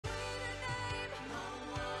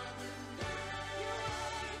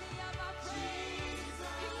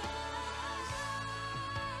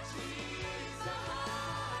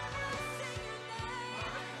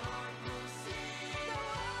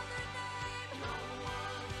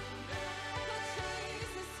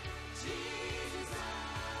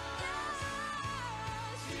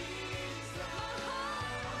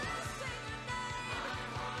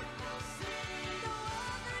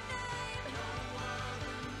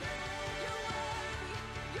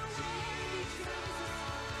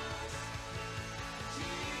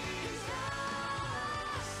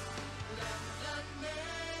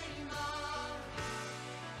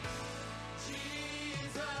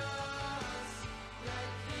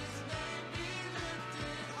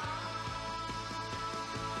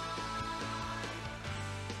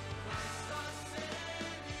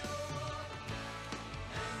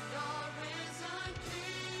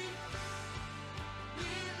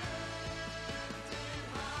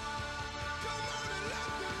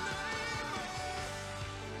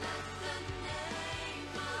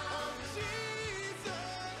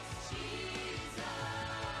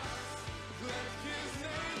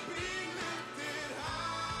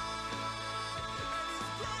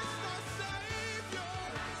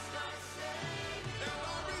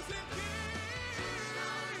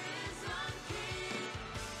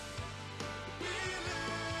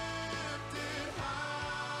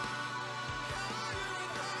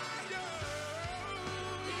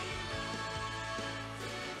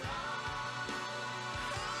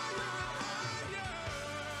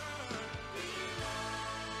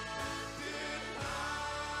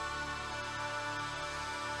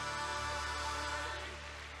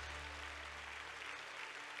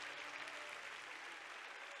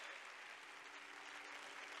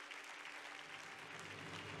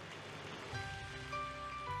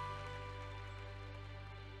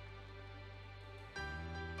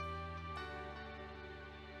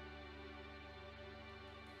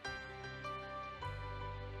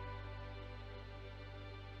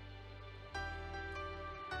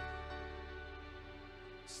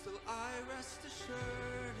Still I rest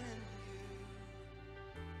assured in you.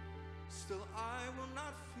 Still I will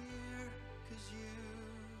not fear, 'cause you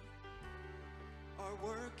are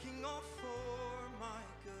working all for my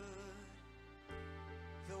good.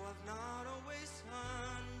 Though I've not always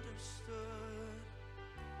understood,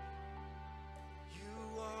 you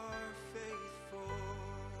are faithful,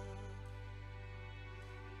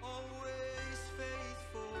 always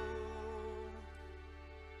faithful.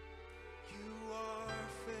 You are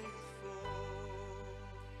faithful,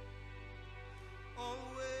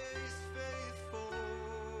 always faithful.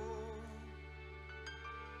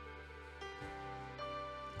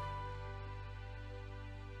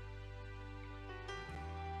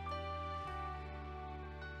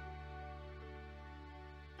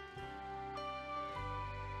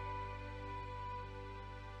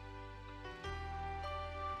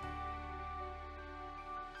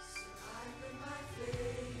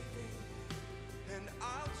 And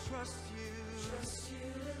I'll trust you to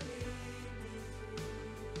lead me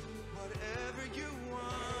through whatever you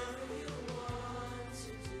want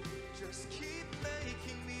to do. Just keep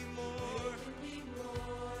making me more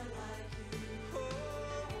like you. You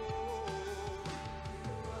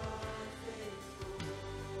are faithful,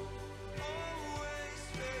 always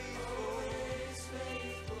faithful,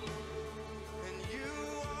 and you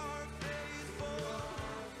are faithful.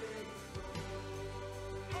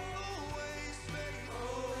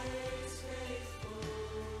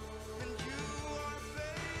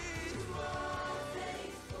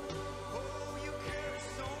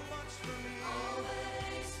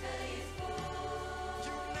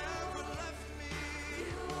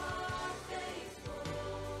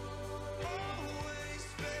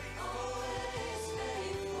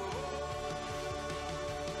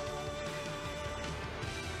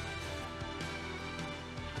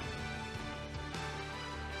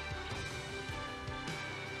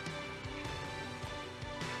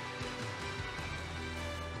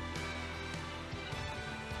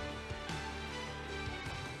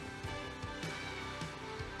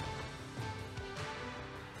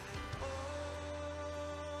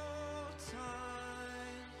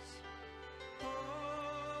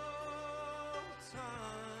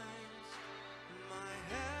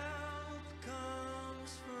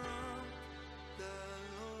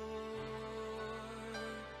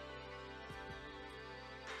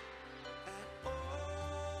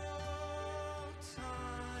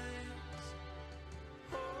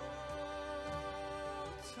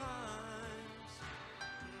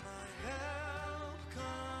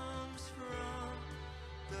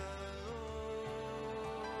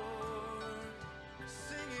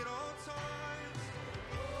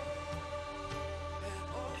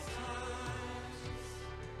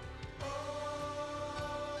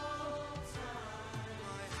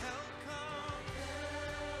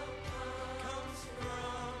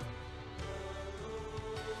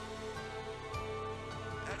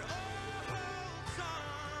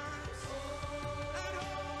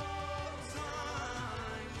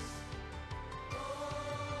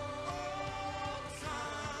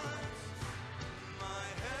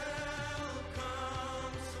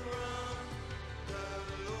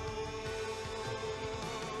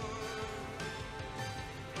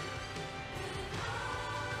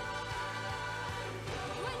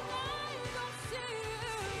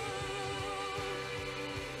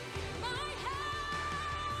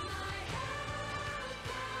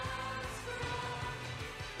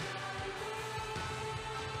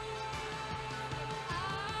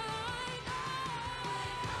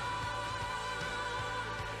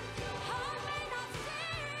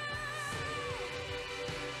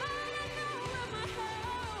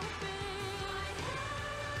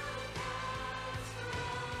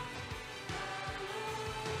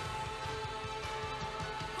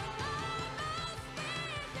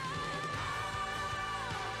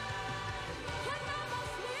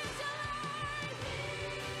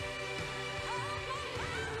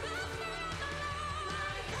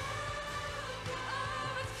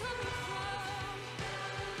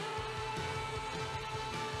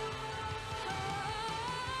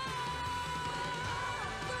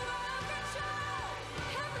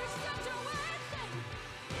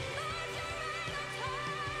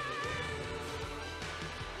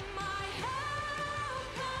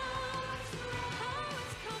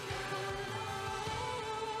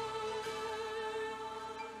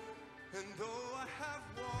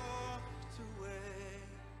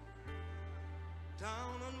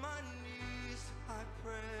 Down on my knees I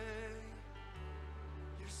pray.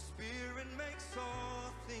 Your spirit makes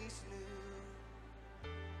all things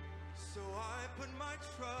new. So I put my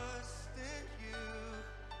trust in you.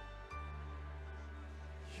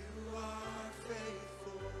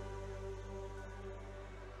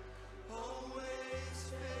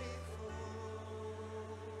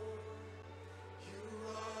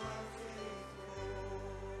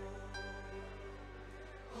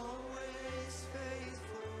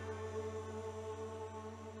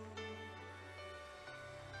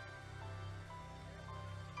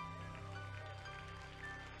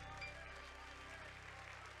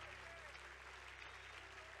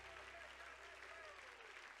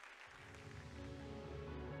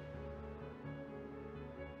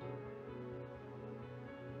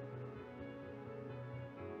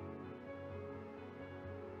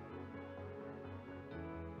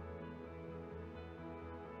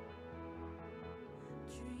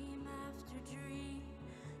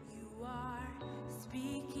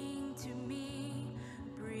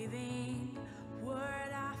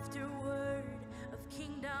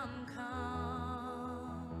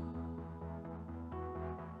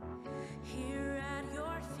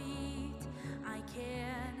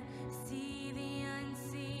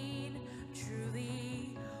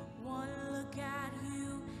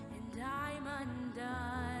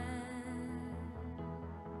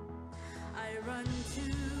 run to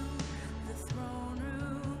the throne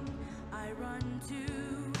room. I run to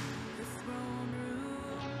the throne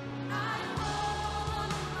room. I fall on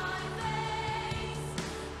my face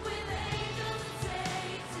with angels and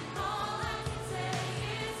saints, and all I can say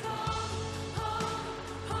is, hope, hope,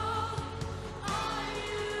 hope are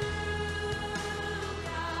you,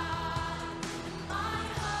 God. My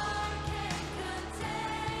heart can't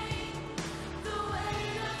contain the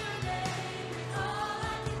weight of your name, and all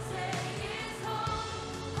I can say is, hope,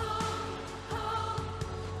 hope, hope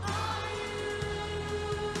are you.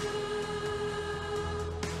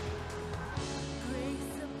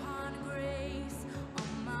 Grace upon grace,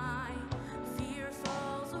 all my fear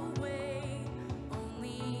falls away.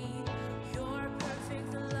 Only your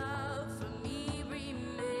perfect love for me remains.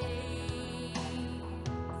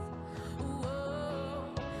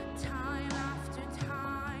 Whoa, time after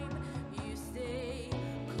time, you stay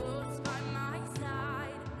close by my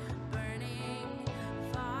side, burning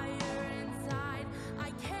fire inside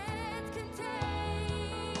I can't contain.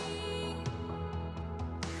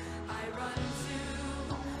 I run to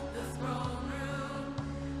the throne room.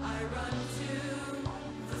 I run to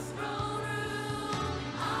the throne room.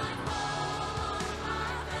 I fall on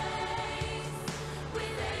my face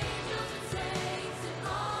with angels and saints, and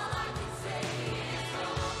all I can say is,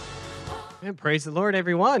 hope. And praise the Lord,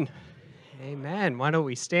 everyone. Amen. Why don't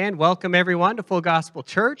we stand? Welcome, everyone, to Full Gospel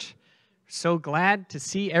Church. So glad to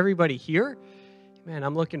see everybody here. Man,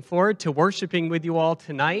 I'm looking forward to worshiping with you all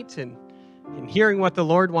tonight and hearing what the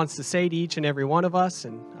Lord wants to say to each and every one of us.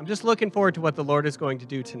 And I'm just looking forward to what the Lord is going to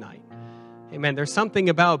do tonight. Amen. There's something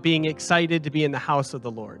about being excited to be in the house of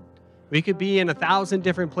the Lord. We could be in 1,000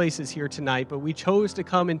 different places here tonight, but we chose to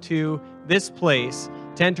come into this place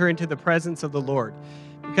to enter into the presence of the Lord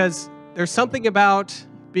because there's something about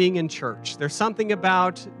being in church. There's something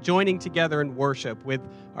about joining together in worship with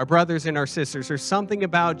our brothers and our sisters. There's something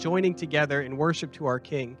about joining together in worship to our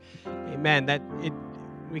King. Amen.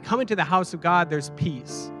 We come into the house of God, there's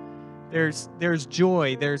peace. There's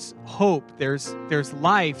joy, there's hope, there's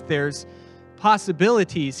life, there's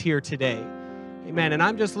possibilities here today. Amen. And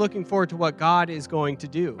I'm just looking forward to what God is going to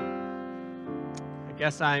do. I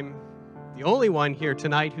guess I'm the only one here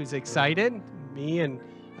tonight who's excited, me and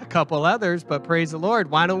a couple others, but praise the Lord.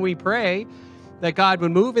 Why don't we pray that God would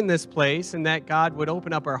move in this place and that God would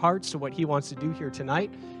open up our hearts to what he wants to do here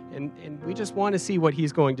tonight. And we just want to see what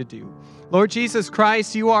he's going to do. Lord Jesus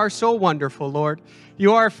Christ, you are so wonderful, Lord.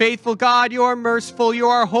 You are faithful, God. You are merciful. You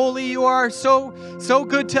are holy. You are so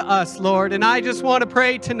good to us, Lord. And I just want to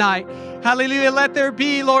pray tonight. Hallelujah. Let there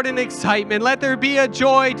be, Lord, an excitement. Let there be a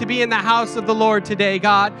joy to be in the house of the Lord today,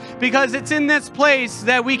 God, because it's in this place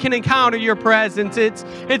that we can encounter your presence. It's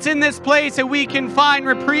in this place that we can find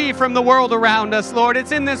reprieve from the world around us, Lord.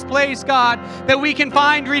 It's in this place, God, that we can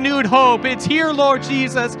find renewed hope. It's here, Lord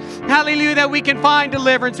Jesus, hallelujah, that we can find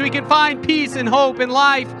deliverance. We can find peace and hope and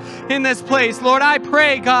life in this place. Lord, I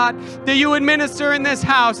pray, God, that you would minister in this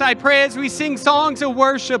house. I pray as we sing songs of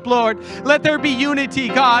worship, Lord, let there be unity,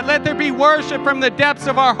 God. Let there be worship from the depths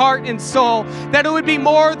of our heart and soul, that it would be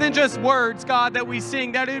more than just words, God, that we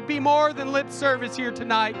sing, that it would be more than lip service here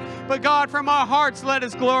tonight. But God, from our hearts, let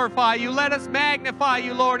us glorify you. Let us magnify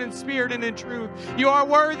you, Lord, in spirit and in truth. You are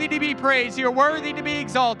worthy to be praised. You're worthy to be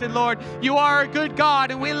exalted, Lord. You are a good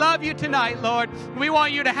God, and we love you tonight, Lord. We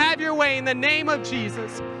want you to have your way in the name of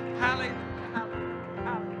Jesus. Hallelujah.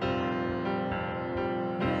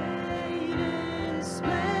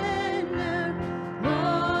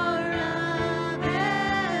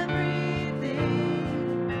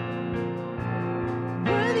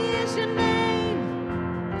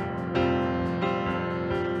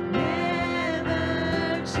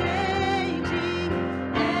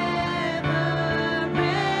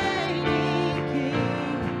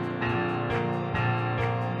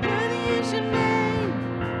 Your name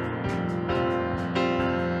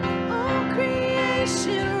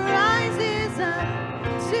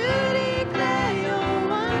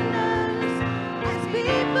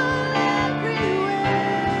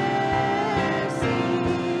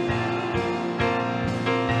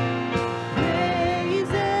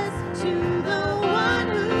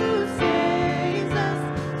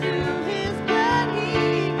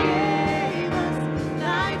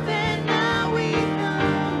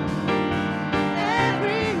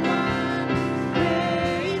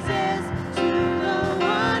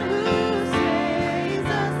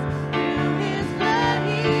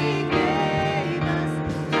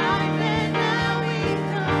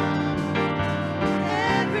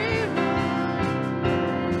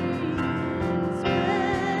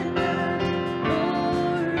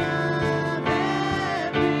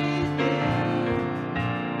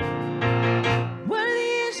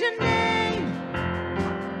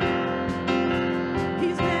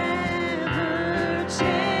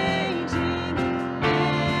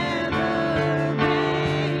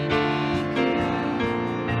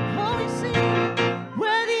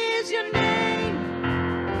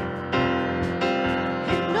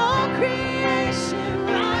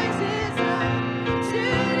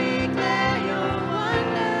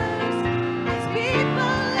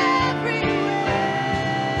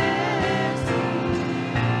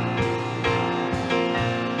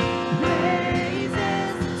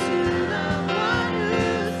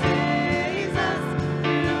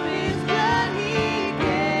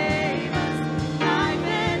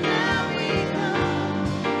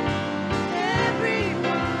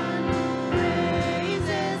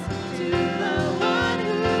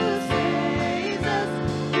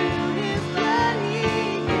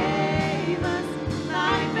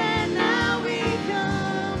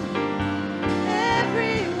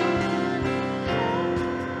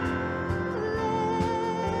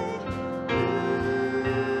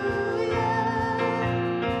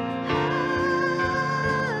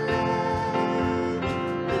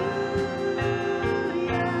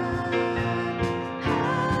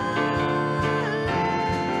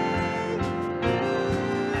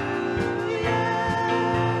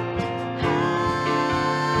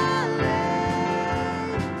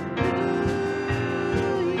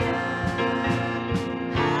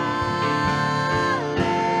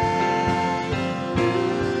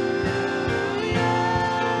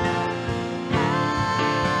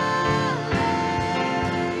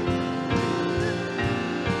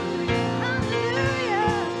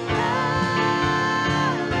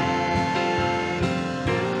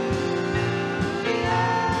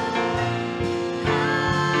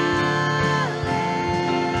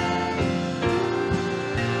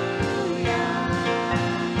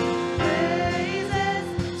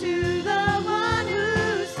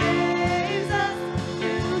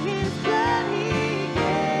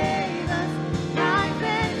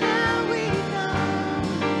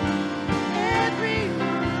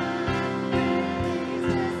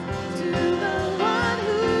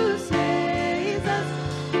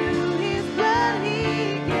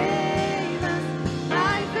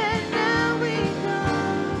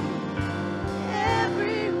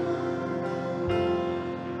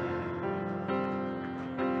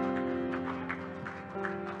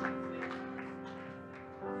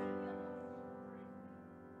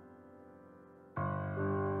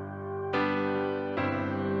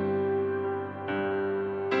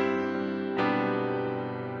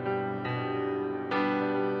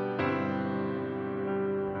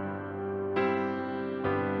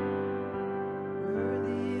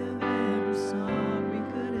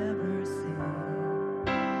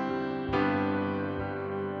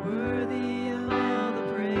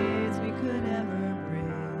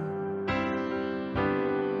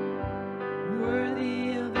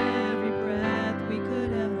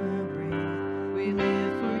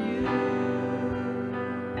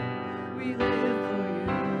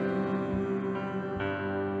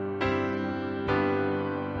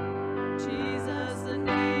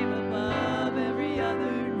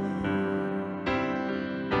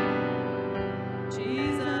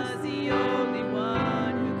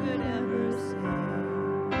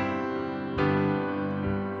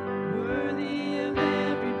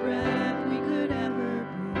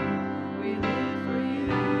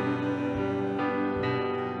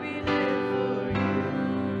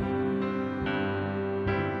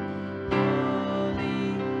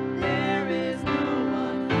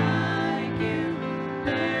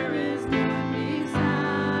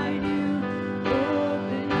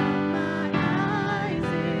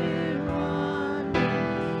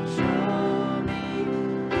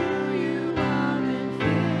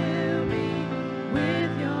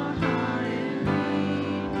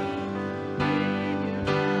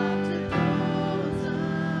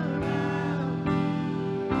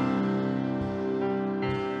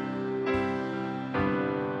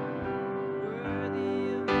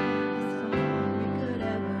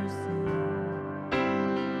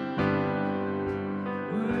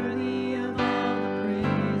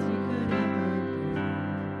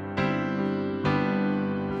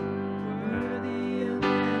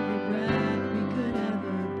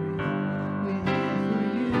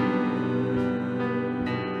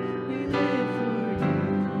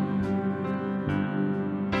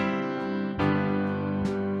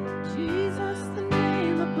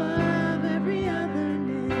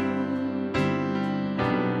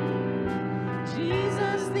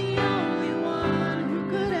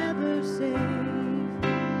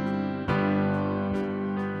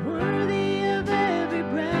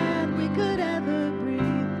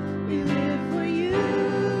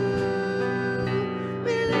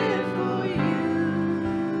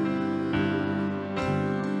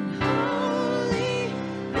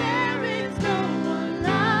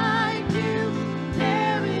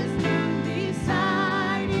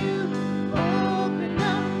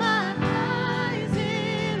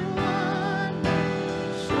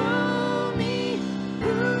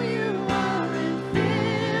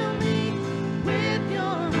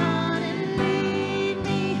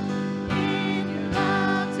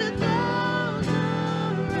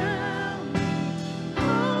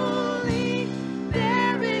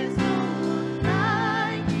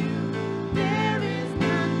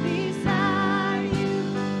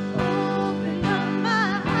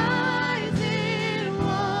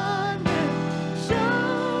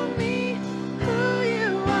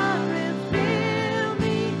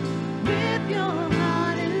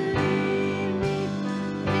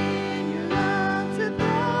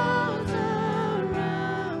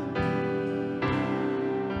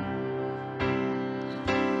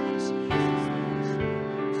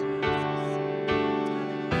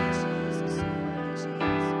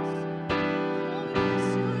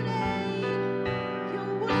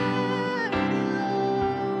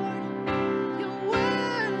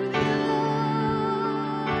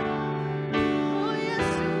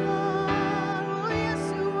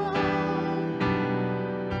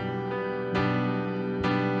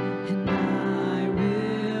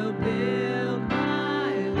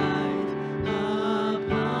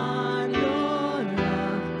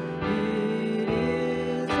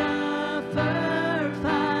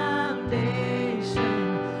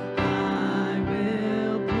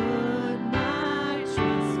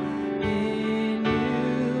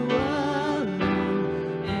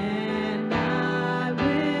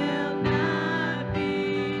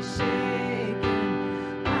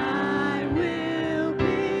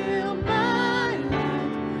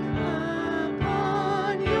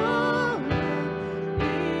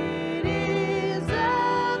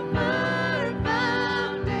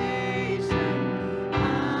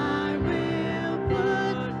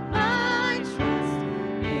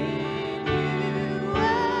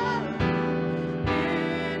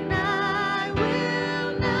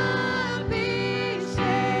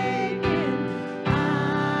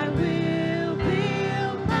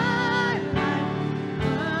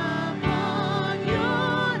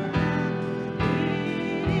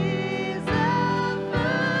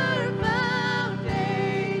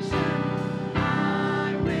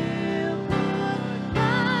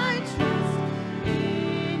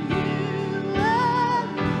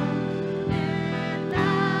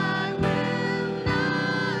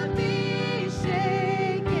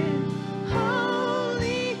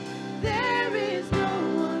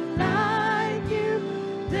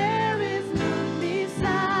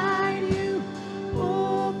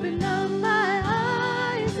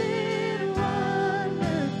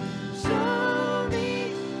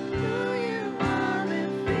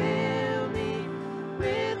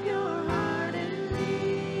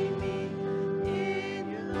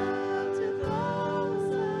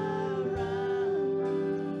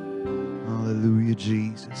you,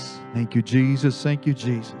 Jesus. Thank you, Jesus. Thank you,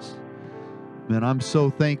 Jesus. Man, I'm so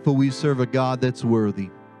thankful we serve a God that's worthy.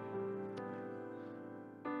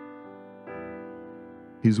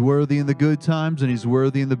 He's worthy in the good times and He's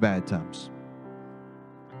worthy in the bad times.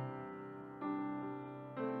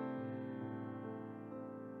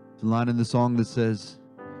 There's a line in the song that says,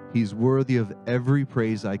 He's worthy of every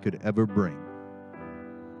praise I could ever bring.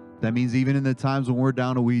 That means even in the times when we're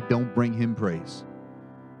down and we don't bring Him praise,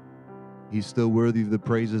 He's still worthy of the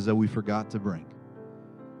praises that we forgot to bring.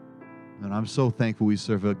 And I'm so thankful we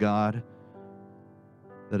serve a God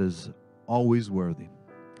that is always worthy.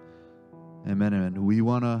 Amen, amen. I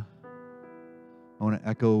want to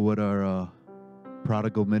echo what our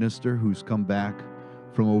prodigal minister who's come back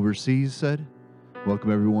from overseas said.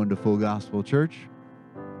 Welcome everyone to Full Gospel Church.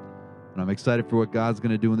 And I'm excited for what God's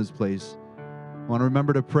going to do in this place. I want to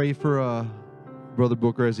remember to pray for Brother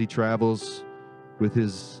Booker as he travels with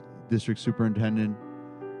his district superintendent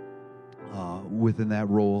within that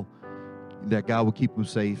role, that God will keep him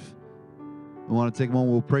safe. I want to take a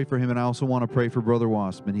moment, we'll pray for him, and I also want to pray for Brother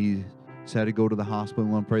Wassman. He's had to go to the hospital. I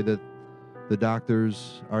want to pray that the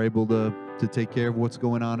doctors are able to take care of what's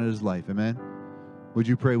going on in his life. Amen? Would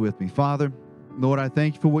you pray with me? Father, Lord, I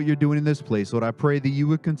thank you for what you're doing in this place. Lord, I pray that you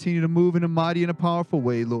would continue to move in a mighty and a powerful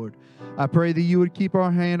way, Lord. I pray that you would keep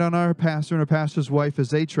our hand on our pastor and our pastor's wife as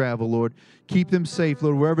they travel, Lord. Keep them safe,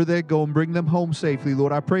 Lord, wherever they go, and bring them home safely,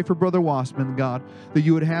 Lord. I pray for Brother Wassman, God, that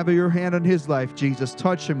you would have your hand on his life, Jesus.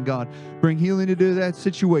 Touch him, God. Bring healing into that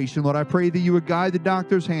situation, Lord. I pray that you would guide the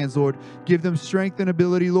doctor's hands, Lord. Give them strength and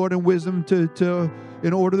ability, Lord, and wisdom to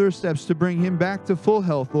in order their steps to bring him back to full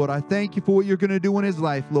health, Lord. I thank you for what you're going to do in his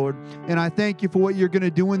life, Lord. And I thank you for what you're going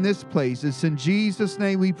to do in this place. It's in Jesus'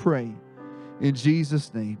 name we pray. In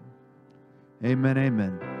Jesus' name. Amen,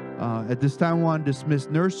 amen. At this time, I want to dismiss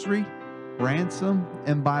nursery, ransom,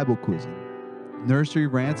 and Bible quizzing. Nursery,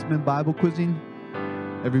 ransom, and Bible quizzing.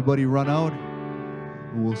 Everybody run out,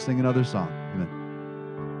 and we'll sing another song. Amen.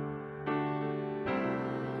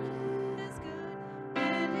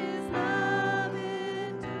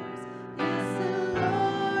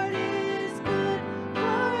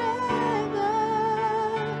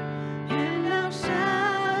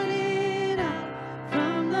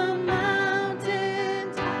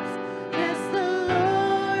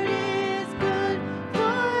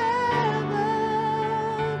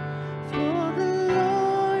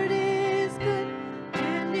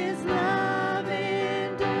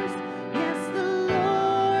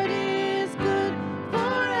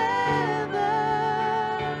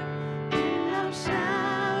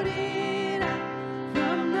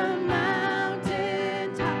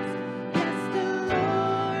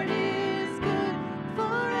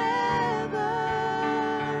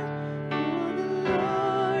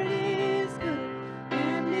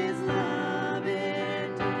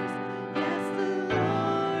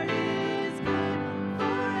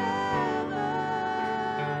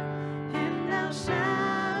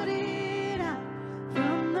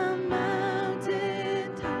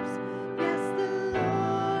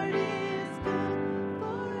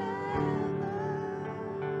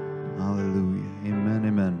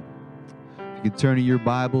 Turn your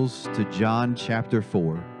Bibles to John chapter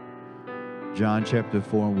 4. John chapter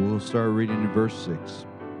 4, and we'll start reading in verse 6.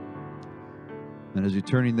 And as you're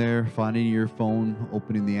turning there, finding your phone,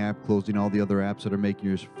 opening the app, closing all the other apps that are making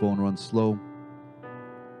your phone run slow.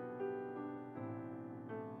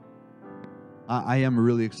 I am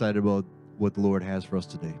really excited about what the Lord has for us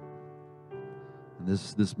today. And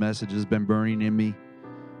this message has been burning in me,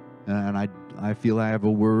 and I feel I have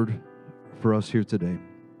a word for us here today.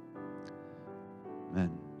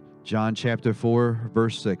 Amen. John chapter 4,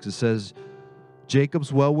 verse 6. It says,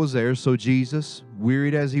 Jacob's well was there, so Jesus,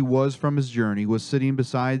 wearied as he was from his journey, was sitting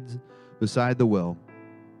beside the well.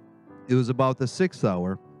 It was about the 6th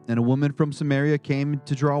hour, and a woman from Samaria came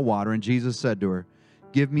to draw water, and Jesus said to her,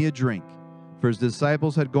 Give me a drink, for his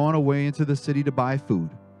disciples had gone away into the city to buy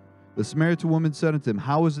food. The Samaritan woman said unto him,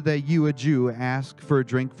 How is it that you, a Jew, ask for a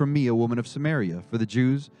drink from me, a woman of Samaria? For the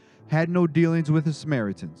Jews had no dealings with the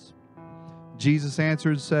Samaritans. Jesus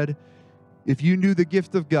answered and said, If you knew the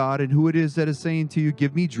gift of God and who it is that is saying to you,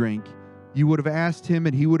 Give me drink, you would have asked him,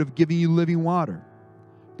 and he would have given you living water.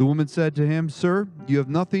 The woman said to him, Sir, you have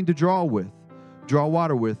nothing to draw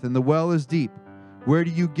water with, and the well is deep. Where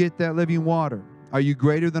do you get that living water? Are you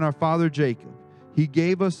greater than our father Jacob? He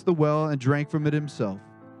gave us the well and drank from it himself,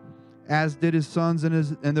 as did his sons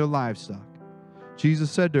and their livestock.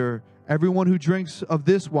 Jesus said to her, Everyone who drinks of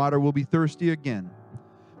this water will be thirsty again.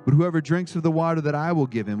 But whoever drinks of the water that I will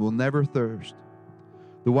give him will never thirst.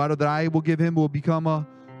 The water that I will give him will become a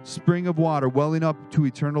spring of water welling up to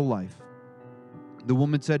eternal life. The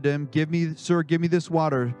woman said to him, Sir, give me this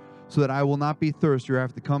water so that I will not be thirsty or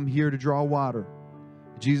have to come here to draw water.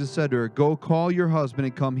 Jesus said to her, Go call your husband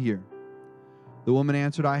and come here. The woman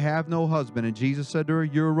answered, I have no husband. And Jesus said to her,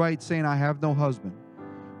 You're right, saying, I have no husband.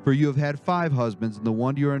 For you have had 5 husbands, and the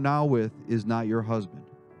one you are now with is not your husband.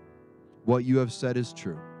 What you have said is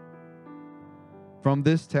true. From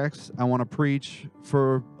this text, I want to preach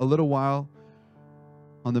for a little while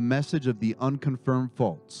on the message of the unconfirmed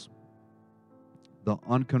faults. The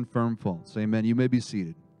unconfirmed faults. Amen. You may be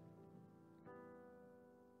seated.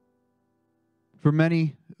 For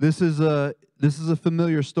many, this is a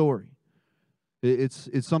familiar story. It's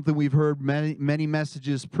something we've heard many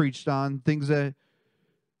messages preached on, things that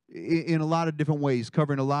in a lot of different ways,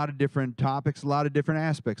 covering a lot of different topics, a lot of different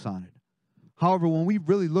aspects on it. However, when we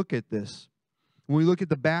really look at this, when we look at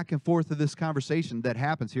the back and forth of this conversation that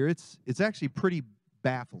happens here, it's actually pretty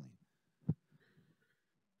baffling.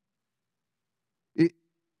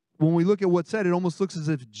 When we look at what's said, it almost looks as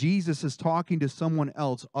if Jesus is talking to someone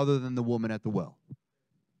else other than the woman at the well.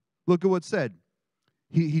 Look at what's said.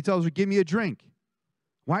 He tells her, give me a drink.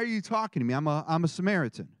 Why are you talking to me? I'm a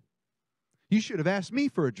Samaritan. You should have asked me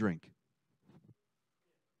for a drink.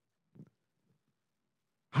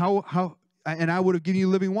 And I would have given you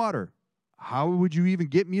living water. How would you even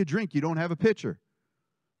get me a drink? You don't have a pitcher.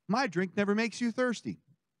 My drink never makes you thirsty.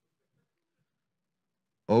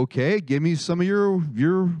 Okay, give me some of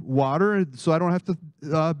your water so I don't have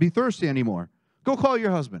to be thirsty anymore. Go call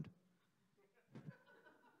your husband.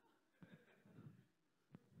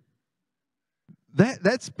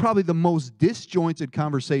 That's probably the most disjointed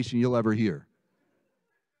conversation you'll ever hear.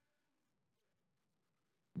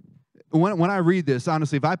 When I read this,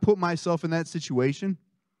 honestly, if I put myself in that situation,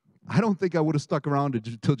 I don't think I would have stuck around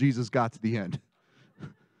until Jesus got to the end.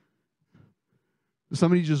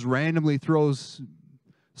 Somebody just randomly throws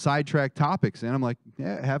sidetrack topics, and I'm like,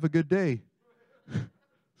 yeah, have a good day.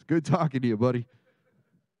 It's good talking to you, buddy.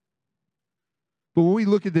 But when we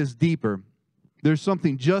look at this deeper, there's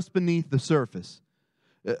something just beneath the surface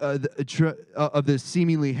of this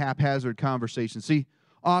seemingly haphazard conversation. See,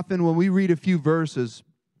 often when we read a few verses,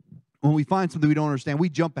 when we find something we don't understand, we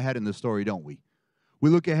jump ahead in the story, don't we? We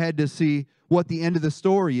look ahead to see what the end of the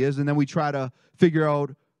story is, and then we try to figure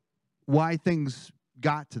out why things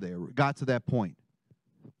got to that point.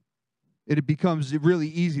 It becomes really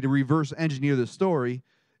easy to reverse engineer the story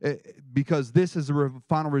because this is the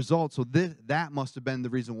final result, so that must have been the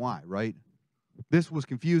reason why, right? This was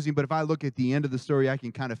confusing, but if I look at the end of the story, I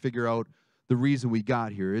can kind of figure out the reason we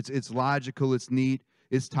got here. It's logical, it's neat,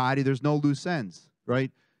 it's tidy, there's no loose ends,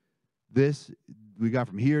 right? This, we got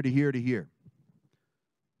from here to here to here.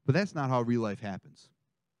 But that's not how real life happens.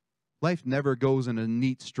 Life never goes in a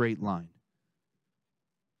neat, straight line.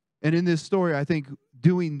 And in this story, I think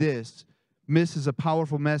doing this misses a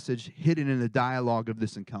powerful message hidden in the dialogue of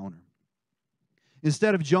this encounter.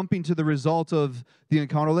 Instead of jumping to the result of the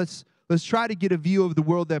encounter, let's try to get a view of the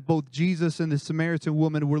world that both Jesus and the Samaritan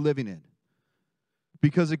woman were living in,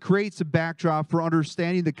 because it creates a backdrop for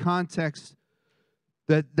understanding the context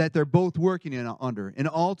that they're both working under, and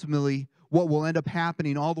ultimately what will end up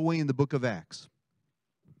happening all the way in the book of Acts.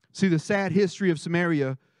 See, the sad history of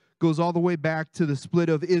Samaria goes all the way back to the split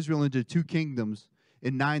of Israel into 2 kingdoms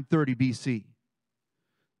in 930 BC.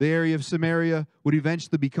 The area of Samaria would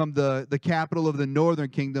eventually become the capital of the northern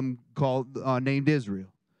kingdom named Israel,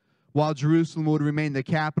 while Jerusalem would remain the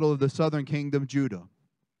capital of the southern kingdom, Judah.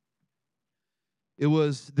 It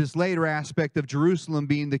was this later aspect of Jerusalem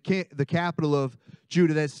being the capital of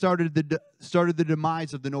Judah that started the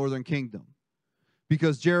demise of the northern kingdom.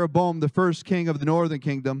 Because Jeroboam, the first king of the northern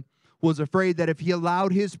kingdom, was afraid that if he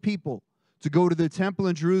allowed his people to go to the temple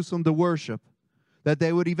in Jerusalem to worship, that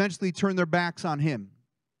they would eventually turn their backs on him.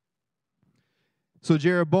 So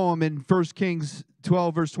Jeroboam in 1 Kings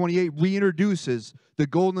 12, verse 28, reintroduces the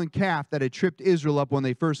golden calf that had tripped Israel up when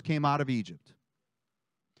they first came out of Egypt.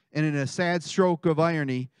 And in a sad stroke of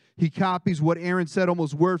irony, he copies what Aaron said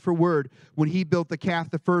almost word for word when he built the calf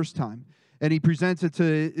the first time. And he presents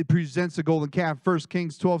the golden calf. 1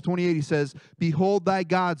 Kings 12:28, he says, Behold thy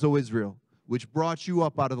gods, O Israel, which brought you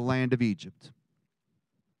up out of the land of Egypt.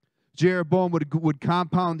 Jeroboam would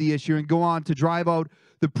compound the issue and go on to drive out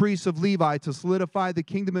the priests of Levi to solidify the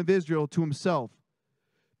kingdom of Israel to himself,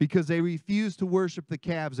 because they refused to worship the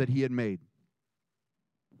calves that he had made.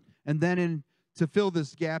 And then to fill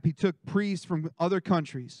this gap, he took priests from other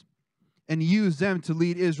countries and used them to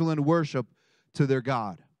lead Israel in worship to their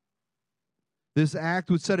God. This act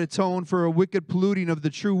would set a tone for a wicked polluting of the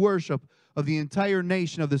true worship of the entire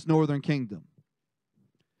nation of this northern kingdom.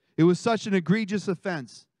 It was such an egregious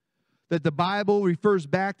offense that the Bible refers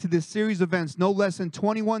back to this series of events no less than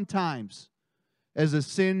 21 times as the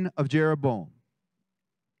sin of Jeroboam.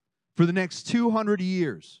 For the next 200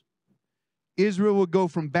 years, Israel would go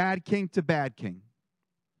from bad king to bad king,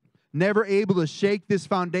 never able to shake this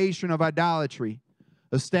foundation of idolatry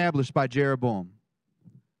established by Jeroboam.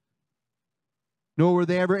 Nor were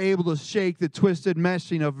they ever able to shake the twisted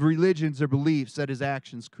meshing of religions or beliefs that his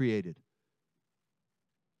actions created.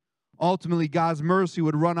 Ultimately, God's mercy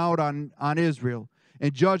would run out on Israel,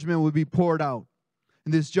 and judgment would be poured out.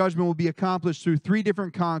 And this judgment would be accomplished through 3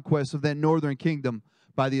 different conquests of that northern kingdom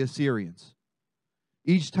by the Assyrians.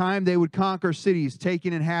 Each time they would conquer cities,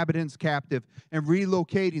 taking inhabitants captive and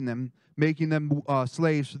relocating them, making them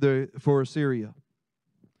slaves for Assyria.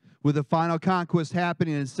 With the final conquest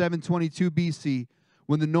happening in 722 BC,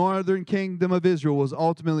 when the northern kingdom of Israel was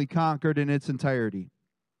ultimately conquered in its entirety.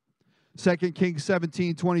 2 Kings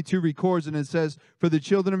 17:22 records and it says, "For the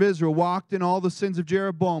children of Israel walked in all the sins of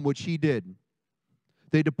Jeroboam, which he did.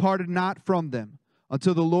 They departed not from them,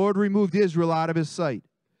 until the Lord removed Israel out of his sight,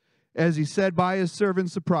 as he said by his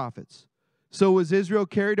servants the prophets. So was Israel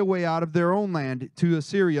carried away out of their own land to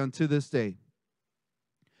Assyria unto this day.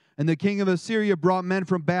 And the king of Assyria brought men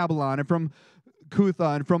from Babylon, and from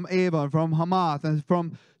Cutha, and from Ava, and from Hamath, and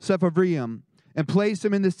from Sepharvaim, and placed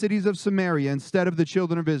them in the cities of Samaria instead of the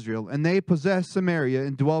children of Israel. And they possessed Samaria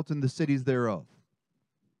and dwelt in the cities thereof."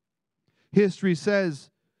 History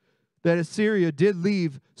says that Assyria did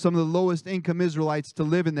leave some of the lowest income Israelites to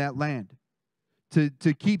live in that land, to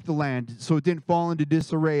keep the land so it didn't fall into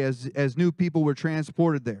disarray as new people were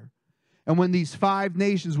transported there. And when these 5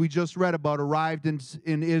 nations we just read about arrived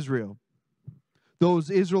in Israel, those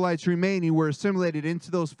Israelites remaining were assimilated into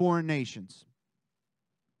those foreign nations.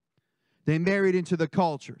 They married into the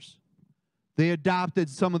cultures. They adopted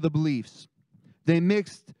some of the beliefs. They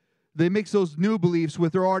mixed those new beliefs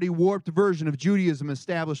with their already warped version of Judaism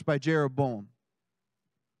established by Jeroboam.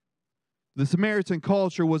 The Samaritan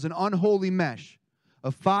culture was an unholy mesh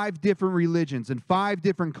of 5 different religions and 5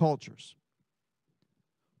 different cultures,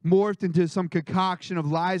 morphed into some concoction of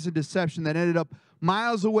lies and deception that ended up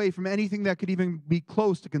miles away from anything that could even be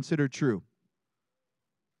close to consider true.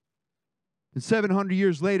 And 700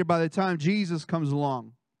 years later, by the time Jesus comes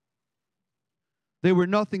along, they were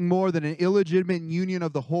nothing more than an illegitimate union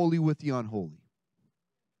of the holy with the unholy.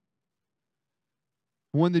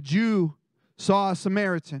 When the Jew saw a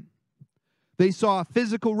Samaritan, they saw a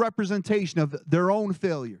physical representation of their own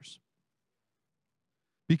failures.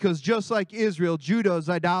 Because just like Israel, Judah's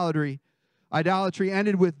idolatry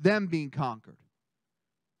ended with them being conquered.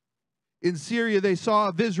 In Syria, they saw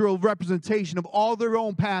a visual representation of all their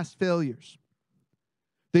own past failures.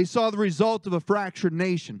 They saw the result of a fractured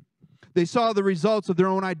nation. They saw the results of their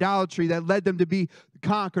own idolatry that led them to be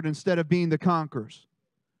conquered instead of being the conquerors.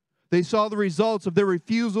 They saw the results of their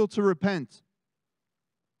refusal to repent.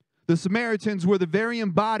 The Samaritans were the very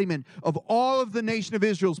embodiment of all of the nation of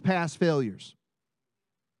Israel's past failures.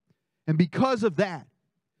 And because of that,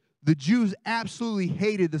 the Jews absolutely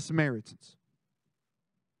hated the Samaritans.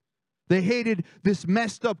 They hated this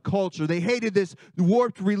messed up culture. They hated this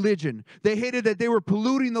warped religion. They hated that they were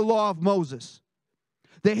polluting the law of Moses.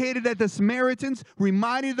 They hated that the Samaritans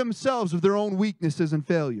reminded themselves of their own weaknesses and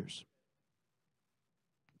failures.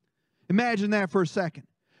 Imagine that for a second.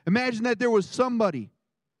 Imagine that there was somebody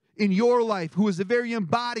in your life who was the very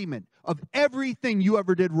embodiment of everything you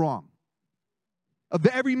ever did wrong, of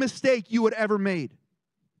every mistake you had ever made.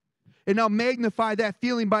 And now magnify that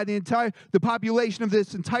feeling by the population of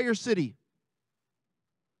this entire city.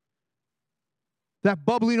 That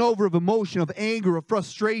bubbling over of emotion, of anger, of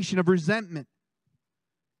frustration, of resentment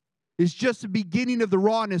is just the beginning of the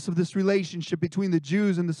rawness of this relationship between the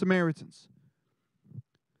Jews and the Samaritans.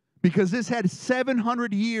 Because this had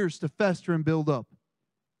 700 years to fester and build up,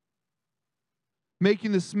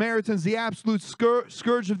 making the Samaritans the absolute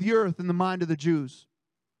scourge of the earth in the mind of the Jews.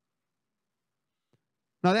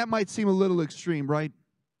 Now that might seem a little extreme, right?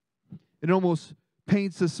 It almost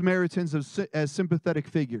paints the Samaritans as sympathetic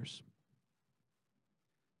figures.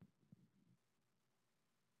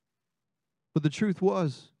 But the truth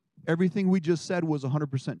was, everything we just said was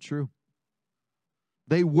 100% true.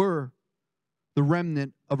 They were the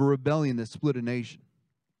remnant of a rebellion that split a nation.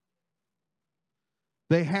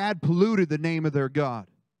 They had polluted the name of their God.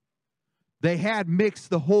 They had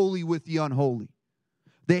mixed the holy with the unholy.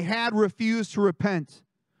 They had refused to repent.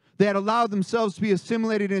 They had allowed themselves to be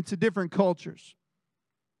assimilated into different cultures.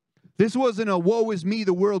 This wasn't a woe is me,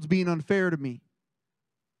 the world's being unfair to me.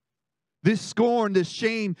 This scorn, this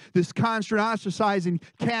shame, this constant ostracizing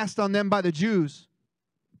cast on them by the Jews,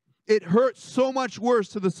 it hurt so much worse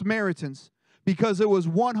to the Samaritans because it was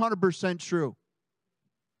 100% true.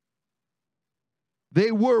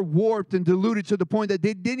 They were warped and deluded to the point that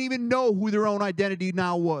they didn't even know who their own identity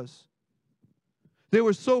now was. They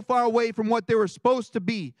were so far away from what they were supposed to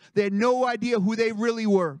be. They had no idea who they really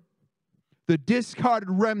were. The discarded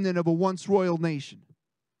remnant of a once royal nation.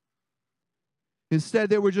 Instead,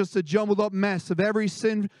 they were just a jumbled up mess of every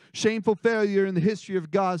shameful failure in the history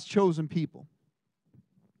of God's chosen people.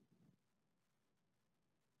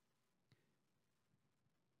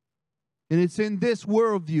 And it's in this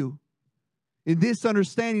worldview, in this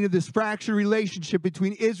understanding of this fractured relationship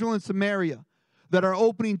between Israel and Samaria, that our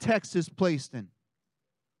opening text is placed in.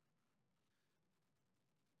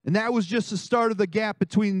 And that was just the start of the gap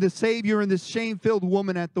between the Savior and this shame-filled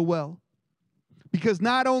woman at the well. Because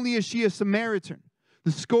not only is she a Samaritan,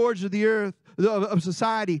 the scourge of the earth, of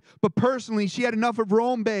society, but personally she had enough of her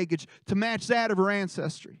own baggage to match that of her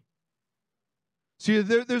ancestry. See,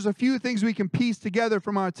 there's a few things we can piece together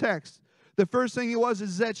from our text. The first thing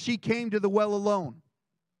is that she came to the well alone.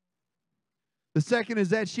 The second is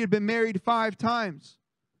that she had been married 5 times,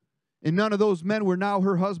 and none of those men were now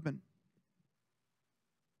her husband.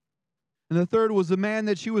 And the third was the man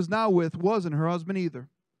that she was now with wasn't her husband either.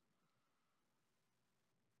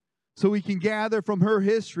 So we can gather from her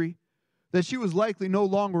history that she was likely no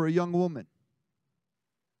longer a young woman,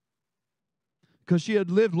 because she had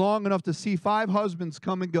lived long enough to see 5 husbands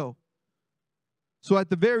come and go. So at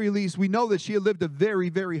the very least, we know that she had lived a very,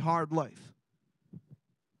 very hard life.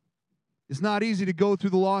 It's not easy to go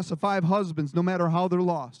through the loss of 5 husbands, no matter how they're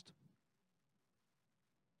lost.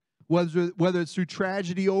 Whether it's through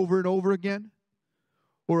tragedy over and over again,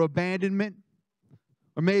 or abandonment,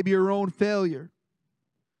 or maybe her own failure,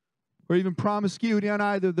 or even promiscuity on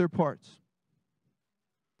either of their parts.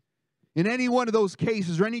 In any one of those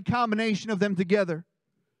cases, or any combination of them together,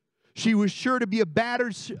 she was sure to be a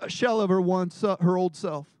battered shell of her old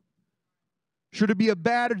self. Sure to be a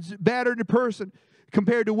battered person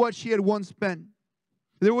compared to what she had once been.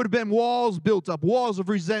 There would have been walls built up, walls of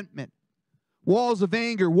resentment, walls of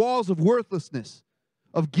anger, walls of worthlessness,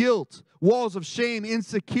 of guilt, walls of shame,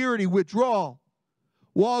 insecurity, withdrawal,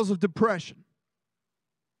 walls of depression.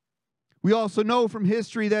 We also know from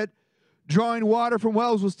history that drawing water from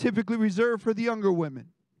wells was typically reserved for the younger women.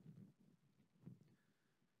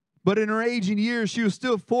 But in her aging years, she was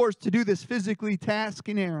still forced to do this physically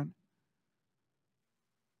tasking errand.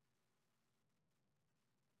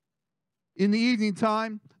 In the evening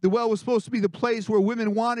time, the well was supposed to be the place where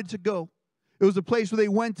women wanted to go. It was a place where they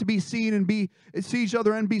went to be seen and see each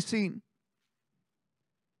other and be seen.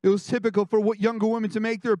 It was typical for younger women to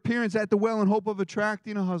make their appearance at the well in hope of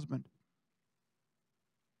attracting a husband.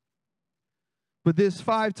 But this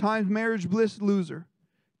 5 times marriage bliss loser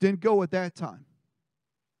didn't go at that time.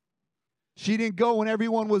 She didn't go when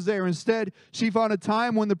everyone was there. Instead, she found a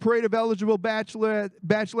time when the parade of eligible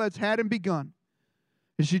bachelorettes hadn't begun.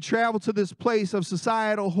 And she traveled to this place of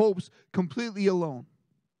societal hopes completely alone.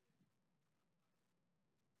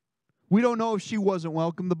 We don't know if she wasn't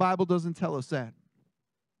welcome. The Bible doesn't tell us that.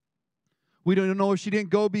 We don't know if she didn't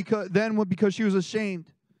go because she was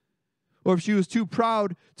ashamed, or if she was too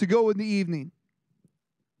proud to go in the evening.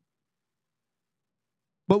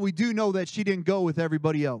 But we do know that she didn't go with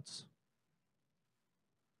everybody else.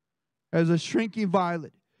 As a shrinking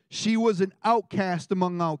violet, she was an outcast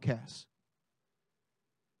among outcasts.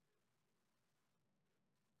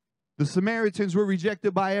 The Samaritans were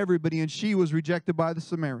rejected by everybody, and she was rejected by the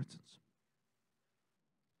Samaritans.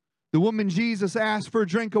 The woman Jesus asked for a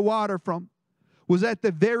drink of water from was at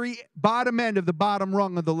the very bottom end of the bottom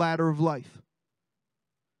rung of the ladder of life.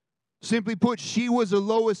 Simply put, she was the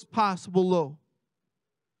lowest possible low.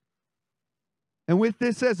 And with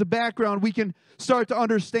this as a background, we can start to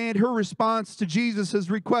understand her response to Jesus'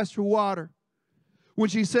 request for water. When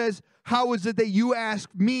she says, "How is it that you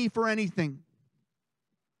ask me for anything?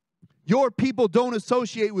 Your people don't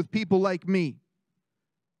associate with people like me.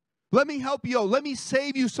 Let me help you out. Let me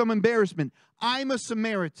save you some embarrassment. I'm a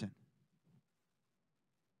Samaritan.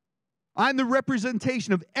 I'm the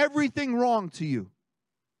representation of everything wrong to you.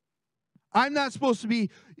 I'm not supposed to be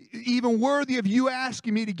even worthy of you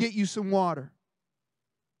asking me to get you some water."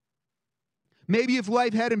 Maybe if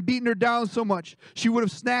life hadn't beaten her down so much, she would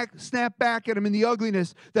have snapped back at him in the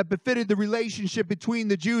ugliness that befitted the relationship between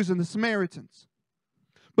the Jews and the Samaritans.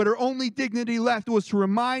 But her only dignity left was to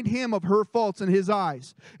remind him of her faults in his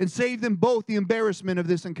eyes and save them both the embarrassment of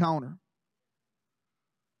this encounter.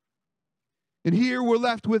 And here we're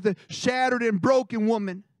left with a shattered and broken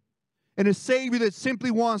woman and a Savior that simply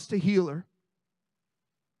wants to heal her.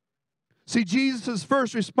 See, Jesus'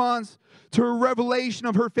 first response to her revelation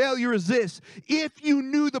of her failure is this: if you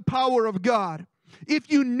knew the power of God, if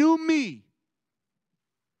you knew me,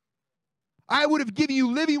 I would have given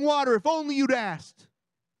you living water if only you'd asked.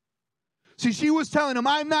 See, she was telling him,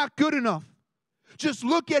 I'm not good enough. Just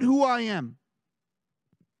look at who I am.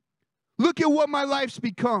 Look at what my life's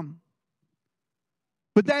become.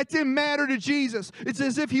 But that didn't matter to Jesus. It's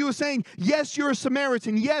as if he was saying, yes, you're a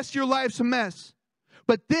Samaritan. Yes, your life's a mess.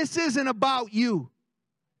 But this isn't about you.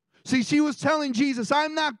 See, she was telling Jesus,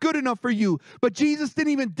 I'm not good enough for you. But Jesus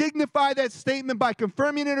didn't even dignify that statement by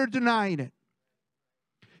confirming it or denying it.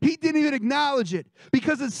 He didn't even acknowledge it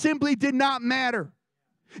because it simply did not matter.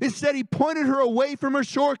 Instead, he pointed her away from her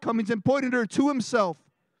shortcomings and pointed her to himself.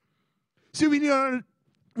 See, we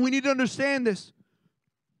need to understand this.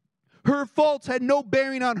 Her faults had no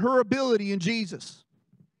bearing on her ability in Jesus.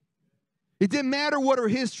 It didn't matter what her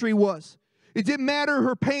history was. It didn't matter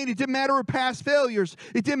her pain. It didn't matter her past failures.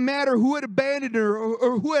 It didn't matter who had abandoned her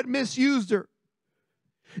or who had misused her.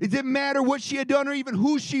 It didn't matter what she had done or even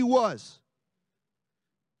who she was.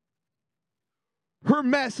 Her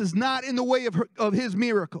mess is not in the way of his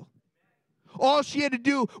miracle. All she had to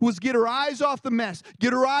do was get her eyes off the mess,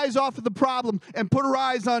 get her eyes off of the problem, and put her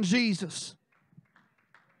eyes on Jesus.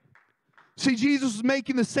 See, Jesus was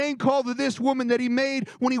making the same call to this woman that he made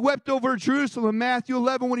when he wept over Jerusalem in Matthew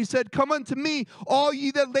 11 when he said, come unto me, all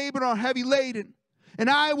ye that labor and are heavy laden, and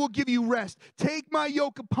I will give you rest. Take my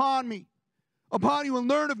yoke upon you, and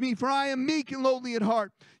learn of me, for I am meek and lowly at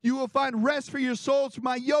heart. You will find rest for your souls, for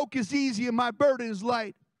my yoke is easy and my burden is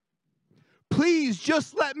light. Please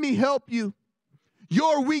just let me help you.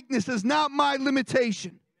 Your weakness is not my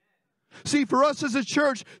limitation. See, for us as a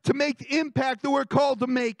church to make the impact that we're called to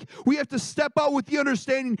make, we have to step out with the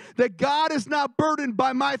understanding that God is not burdened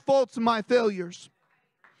by my faults and my failures.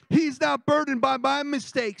 He's not burdened by my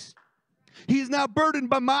mistakes. He's not burdened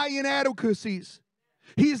by my inadequacies.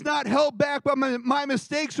 He's not held back by my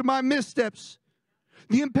mistakes or my missteps.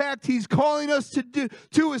 The impact he's calling us to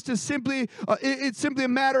do is to simply, it's simply a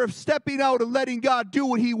matter of stepping out and letting God do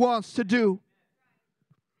what he wants to do.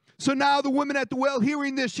 So now the woman at the well,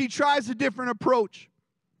 hearing this, she tries a different approach.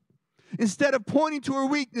 Instead of pointing to her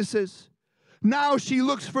weaknesses, now she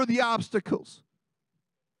looks for the obstacles.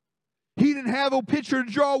 He didn't have a pitcher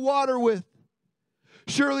to draw water with.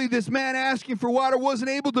 Surely this man asking for water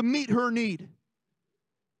wasn't able to meet her need.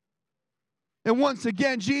 And once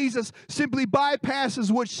again, Jesus simply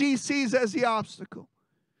bypasses what she sees as the obstacle.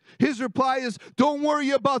 His reply is, don't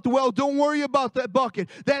worry about the well. Don't worry about that bucket.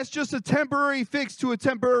 That's just a temporary fix to a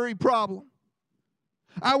temporary problem.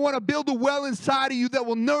 I want to build a well inside of you that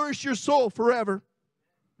will nourish your soul forever.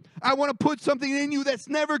 I want to put something in you that's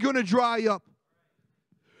never going to dry up.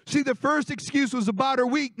 See, the first excuse was about her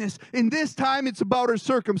weakness, and this time it's about her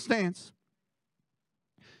circumstance.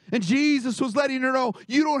 And Jesus was letting her know,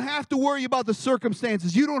 you don't have to worry about the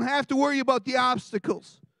circumstances. You don't have to worry about the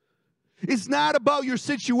obstacles. It's not about your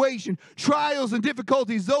situation. Trials and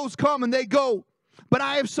difficulties, those come and they go. But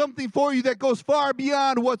I have something for you that goes far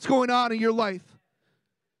beyond what's going on in your life.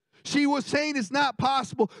 She was saying it's not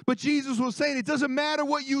possible, but Jesus was saying it doesn't matter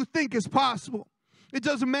what you think is possible. It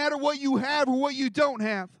doesn't matter what you have or what you don't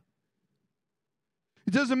have.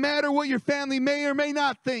 It doesn't matter what your family may or may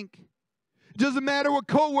not think. It doesn't matter what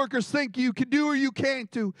coworkers think you can do or you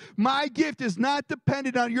can't do. My gift is not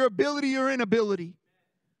dependent on your ability or inability.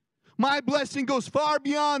 My blessing goes far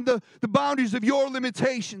beyond the boundaries of your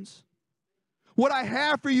limitations. What I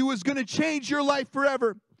have for you is going to change your life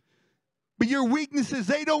forever. But your weaknesses,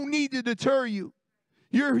 they don't need to deter you.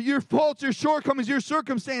 Your faults, your shortcomings, your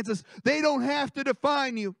circumstances, they don't have to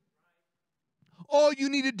define you. All you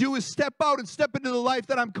need to do is step out and step into the life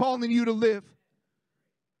that I'm calling you to live.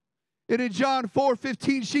 And in John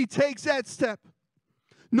 4:15, she takes that step.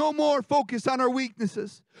 No more focus on her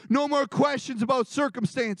weaknesses. No more questions about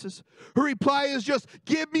circumstances. Her reply is just,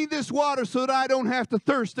 give me this water so that I don't have to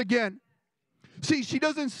thirst again. See, she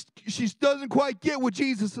doesn't quite get what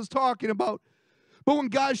Jesus is talking about. But when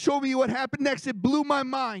God showed me what happened next, it blew my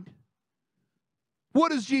mind.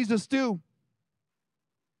 What does Jesus do?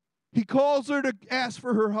 He calls her to ask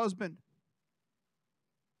for her husband.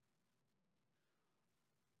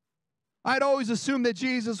 I'd always assumed that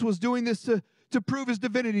Jesus was doing this to prove his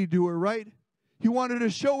divinity to her, right? He wanted to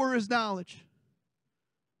show her his knowledge.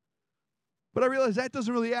 But I realized that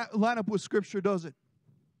doesn't really line up with Scripture, does it?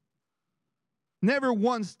 Never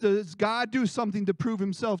once does God do something to prove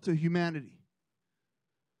himself to humanity.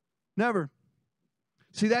 Never.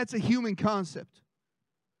 See, that's a human concept.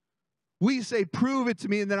 We say, prove it to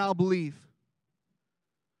me and then I'll believe.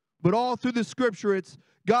 But all through the Scripture, it's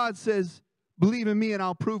God says, believe in me and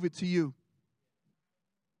I'll prove it to you.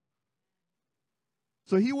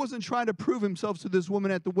 So he wasn't trying to prove himself to this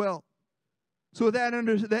woman at the well. So that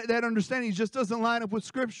understanding just doesn't line up with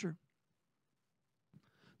Scripture.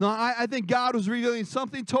 No, I think God was revealing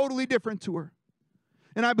something totally different to her.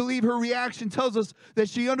 And I believe her reaction tells us that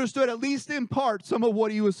she understood, at least in part, some of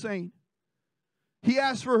what he was saying. He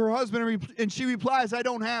asked for her husband, and she replies, I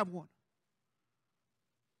don't have one.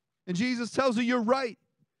 And Jesus tells her, you're right.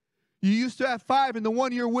 You used to have 5, and the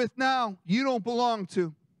one you're with now, you don't belong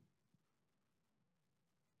to.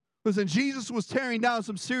 Listen, Jesus was tearing down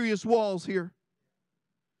some serious walls here.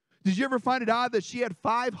 Did you ever find it odd that she had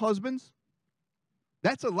 5 husbands?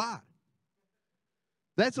 That's a lot.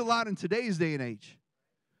 That's a lot in today's day and age.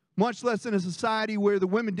 Much less in a society where the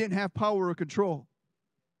women didn't have power or control.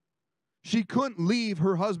 She couldn't leave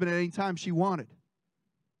her husband at any time she wanted.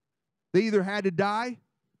 They either had to die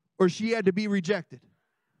or she had to be rejected.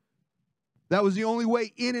 That was the only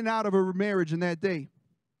way in and out of her marriage in that day.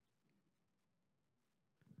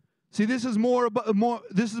 See, this is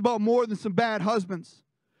about more than some bad husbands.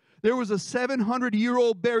 There was a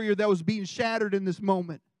 700-year-old barrier that was being shattered in this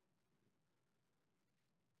moment.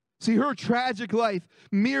 See, her tragic life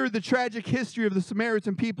mirrored the tragic history of the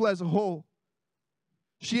Samaritan people as a whole.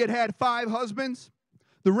 She had had 5 husbands.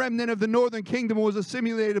 The remnant of the northern kingdom was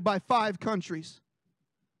assimilated by 5 countries.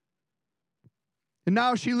 And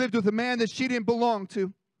now she lived with a man that she didn't belong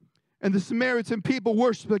to. And the Samaritan people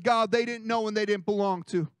worshiped a God they didn't know and they didn't belong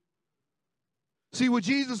to. See, what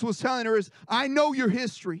Jesus was telling her is, I know your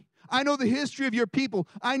history. I know the history of your people.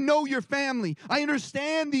 I know your family. I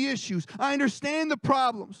understand the issues. I understand the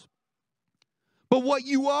problems. But what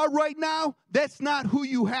you are right now, that's not who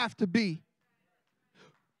you have to be.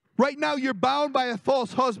 Right now, you're bound by a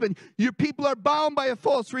false husband. Your people are bound by a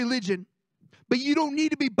false religion. But you don't need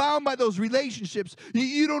to be bound by those relationships.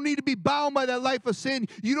 You don't need to be bound by that life of sin.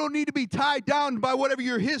 You don't need to be tied down by whatever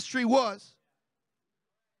your history was.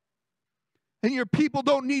 And your people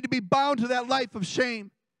don't need to be bound to that life of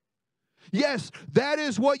shame. Yes, that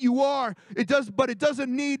is what you are. But it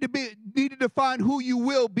doesn't need to define who you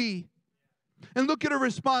will be. And look at her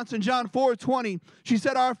response in John 4:20. She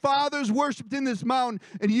said, our fathers worshipped in this mountain,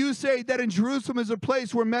 and you say that in Jerusalem is a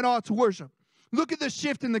place where men ought to worship. Look at the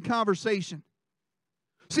shift in the conversation.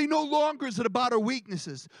 See, no longer is it about her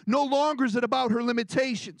weaknesses. No longer is it about her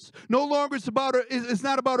limitations. No longer it's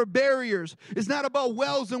not about her barriers. It's not about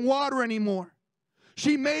wells and water anymore.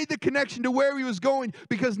 She made the connection to where he was going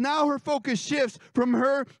because now her focus shifts from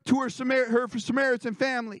her to her Samaritan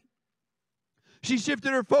family. She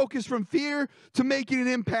shifted her focus from fear to making an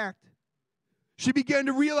impact. She began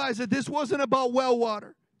to realize that this wasn't about well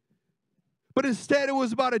water, but instead it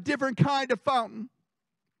was about a different kind of fountain.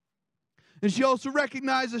 And she also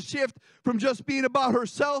recognized a shift from just being about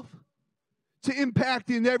herself to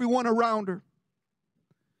impacting everyone around her.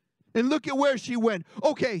 And look at where she went.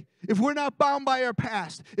 Okay, if we're not bound by our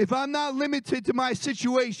past, if I'm not limited to my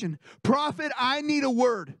situation, prophet, I need a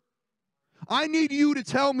word. I need you to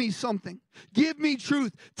tell me something. Give me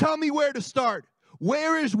truth. Tell me where to start.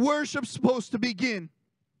 Where is worship supposed to begin?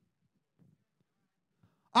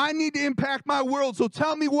 I need to impact my world, so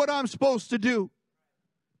tell me what I'm supposed to do.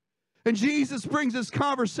 And Jesus brings this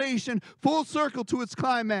conversation full circle to its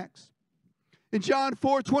climax. In John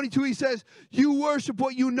 4:22, he says, you worship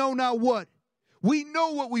what you know not what. We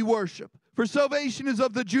know what we worship, for salvation is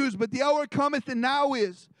of the Jews, but the hour cometh and now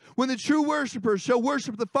is, when the true worshipers shall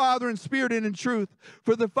worship the Father in spirit and in truth.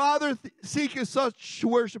 For the Father seeketh such to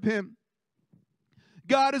worship him.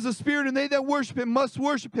 God is a spirit, and they that worship him must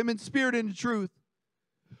worship him in spirit and in truth.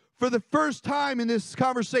 For the first time in this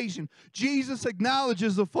conversation, Jesus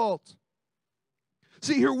acknowledges the faults.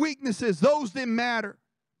 See, her weaknesses, those didn't matter.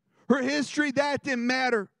 Her history, that didn't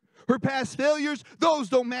matter. Her past failures, those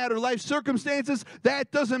don't matter. Life circumstances,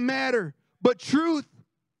 that doesn't matter. But truth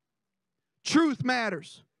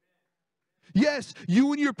matters. Yes,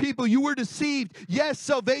 you and your people, you were deceived. Yes,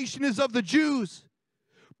 salvation is of the Jews.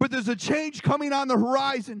 But there's a change coming on the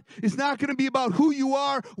horizon. It's not going to be about who you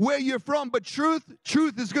are, where you're from, but truth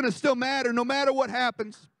is going to still matter no matter what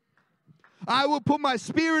happens. I will put my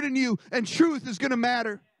spirit in you, and truth is going to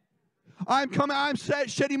matter. I'm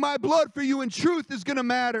shedding my blood for you, and truth is going to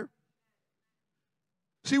matter.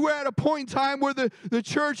 See, we're at a point in time where the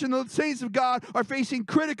church and the saints of God are facing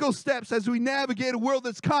critical steps as we navigate a world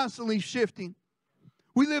that's constantly shifting.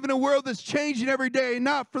 We live in a world that's changing every day,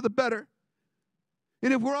 not for the better.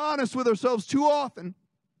 And if we're honest with ourselves, too often,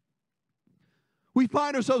 we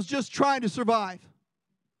find ourselves just trying to survive.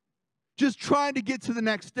 Just trying to get to the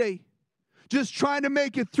next day. Just trying to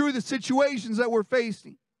make it through the situations that we're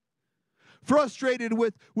facing. Frustrated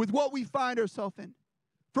with what we find ourselves in.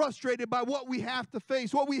 Frustrated by what we have to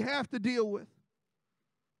face, what we have to deal with.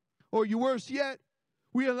 Or worse yet,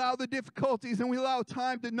 we allow the difficulties and we allow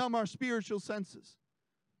time to numb our spiritual senses.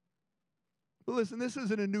 But listen, this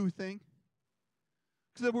isn't a new thing.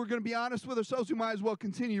 Because if we're going to be honest with ourselves, we might as well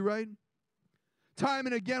continue, right? Time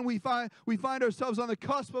and again, we find ourselves on the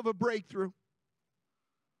cusp of a breakthrough.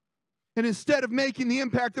 And instead of making the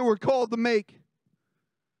impact that we're called to make,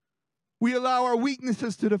 we allow our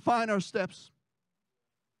weaknesses to define our steps.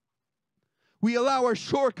 We allow our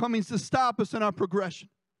shortcomings to stop us in our progression.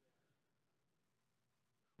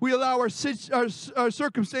 We allow our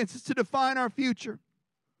circumstances to define our future.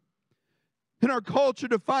 And our culture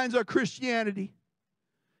defines our Christianity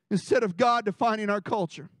instead of God defining our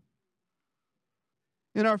culture.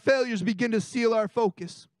 And our failures begin to steal our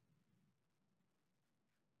focus.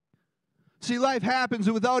 See, life happens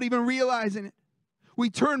without even realizing it. We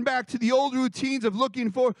turn back to the old routines of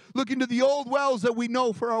looking to the old wells that we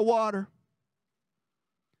know for our water.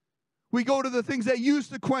 We go to the things that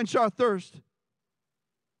used to quench our thirst.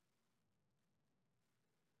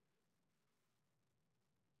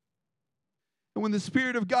 And when the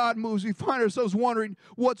Spirit of God moves, we find ourselves wondering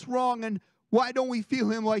what's wrong and why don't we feel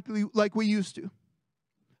Him like we used to?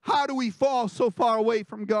 How do we fall so far away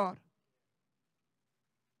from God?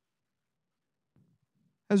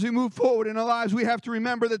 As we move forward in our lives, we have to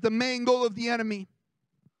remember that the main goal of the enemy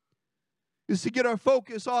is to get our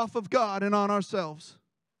focus off of God and on ourselves,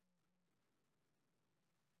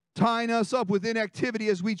 tying us up with inactivity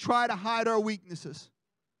as we try to hide our weaknesses,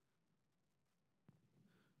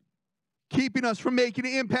 keeping us from making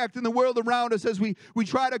an impact in the world around us as we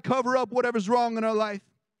try to cover up whatever's wrong in our life.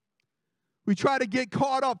 We try to get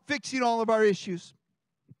caught up fixing all of our issues,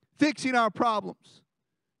 fixing our problems,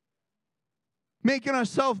 making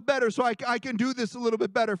ourselves better so I can do this a little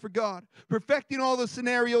bit better for God, perfecting all the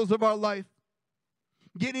scenarios of our life,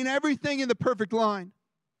 getting everything in the perfect line,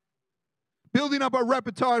 building up our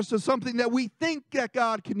repertoires to something that we think that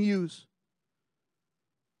God can use.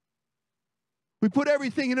 We put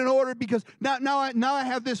everything in an order because now I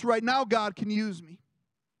have this right. Now God can use me.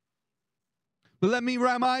 But let me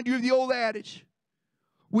remind you of the old adage.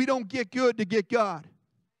 We don't get good to get God.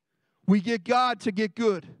 We get God to get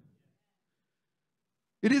good.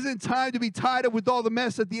 It isn't time to be tied up with all the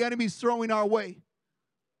mess that the enemy's throwing our way.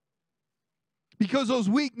 Because those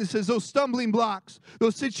weaknesses, those stumbling blocks,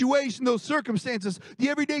 those situations, those circumstances, the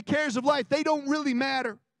everyday cares of life, they don't really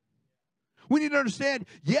matter. We need to understand,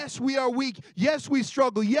 yes, we are weak. Yes, we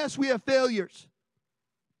struggle. Yes, we have failures.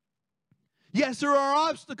 Yes, there are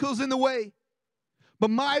obstacles in the way. But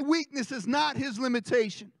my weakness is not His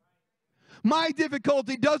limitation. My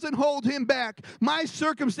difficulty doesn't hold Him back. My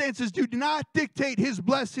circumstances do not dictate His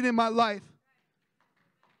blessing in my life.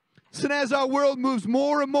 So as our world moves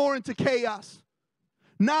more and more into chaos,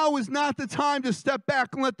 now is not the time to step back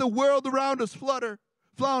and let the world around us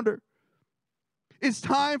flounder. It's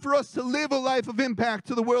time for us to live a life of impact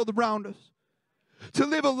to the world around us. To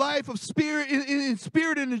live a life of spirit in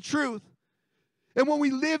spirit and in truth. And when we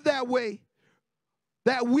live that way,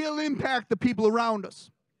 that will impact the people around us.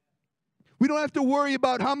 We don't have to worry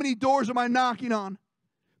about how many doors am I knocking on.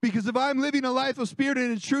 Because if I'm living a life of spirit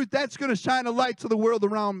and in truth, that's going to shine a light to the world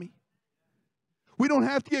around me. We don't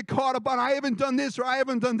have to get caught up on, I haven't done this or I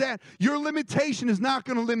haven't done that. Your limitation is not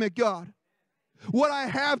going to limit God. What I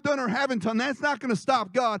have done or haven't done, that's not going to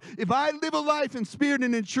stop God. If I live a life in spirit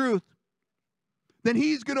and in truth, then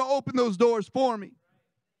He's going to open those doors for me.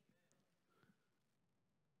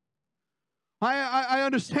 I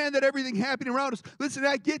understand that everything happening around us. Listen,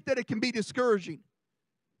 I get that it can be discouraging.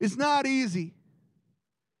 It's not easy.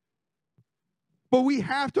 But we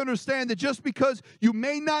have to understand that just because you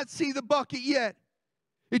may not see the bucket yet,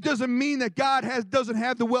 it doesn't mean that God doesn't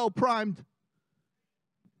have the well primed.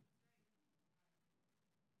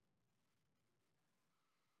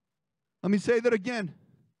 Let me say that again.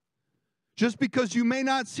 Just because you may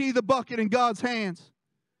not see the bucket in God's hands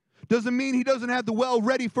doesn't mean He doesn't have the well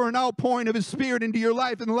ready for an outpouring of His Spirit into your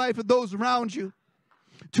life and the life of those around you.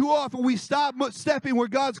 Too often we stop stepping where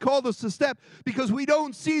God's called us to step because we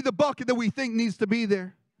don't see the bucket that we think needs to be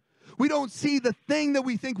there. We don't see the thing that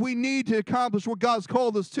we think we need to accomplish what God's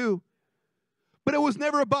called us to. But it was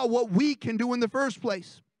never about what we can do in the first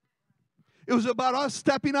place. It was about us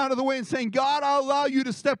stepping out of the way and saying, God, I'll allow you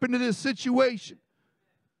to step into this situation.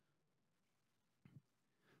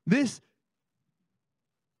 This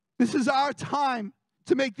is our time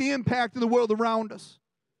to make the impact in the world around us.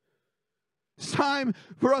 It's time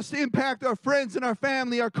for us to impact our friends and our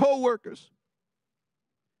family, our co-workers.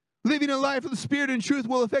 Living a life of the Spirit and truth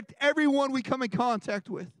will affect everyone we come in contact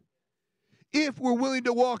with if we're willing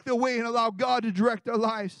to walk the way and allow God to direct our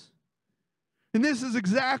lives. And this is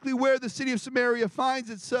exactly where the city of Samaria finds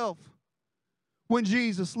itself when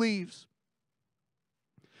Jesus leaves.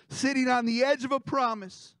 Sitting on the edge of a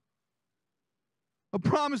promise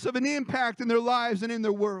of an impact in their lives and in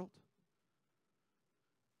their world.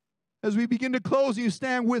 As we begin to close, you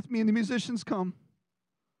stand with me and the musicians come.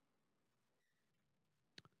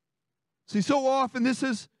 See, so often this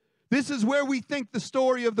is where we think the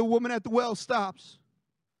story of the woman at the well stops.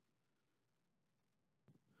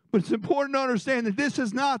 But it's important to understand that this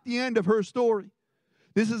is not the end of her story.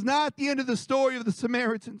 This is not the end of the story of the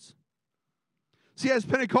Samaritans. See, as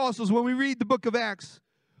Pentecostals, when we read the book of Acts,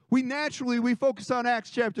 we focus on Acts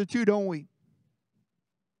chapter 2, don't we?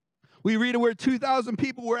 We read it where 2,000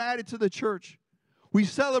 people were added to the church. We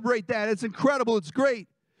celebrate that. It's incredible. It's great.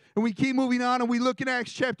 And we keep moving on and we look in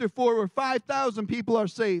Acts chapter 4 where 5,000 people are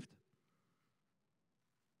saved.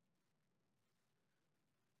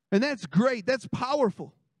 And that's great. That's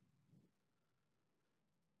powerful.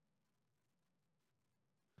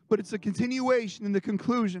 But it's a continuation and the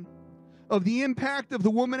conclusion of the impact of the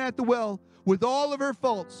woman at the well with all of her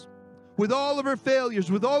faults, with all of her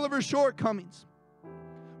failures, with all of her shortcomings,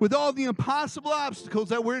 with all the impossible obstacles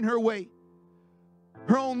that were in her way.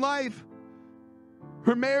 Her own life,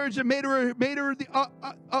 her marriage that made her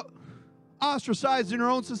ostracized in her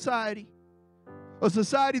own society. A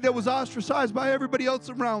society that was ostracized by everybody else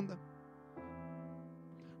around them.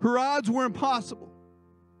 Her odds were impossible.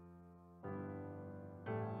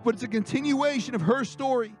 But it's a continuation of her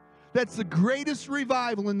story that's the greatest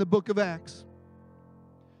revival in the book of Acts.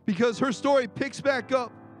 Because her story picks back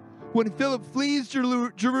up when Philip flees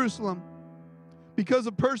Jerusalem because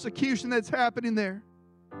of persecution that's happening there.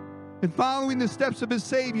 And following the steps of his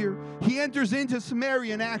Savior, he enters into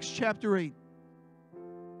Samaria in Acts chapter 8.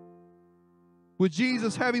 With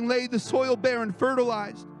Jesus having laid the soil bare and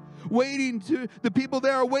fertilized, the people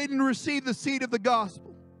there are waiting to receive the seed of the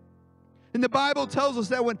gospel. And the Bible tells us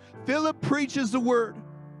that when Philip preaches the word,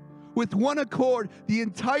 with one accord, the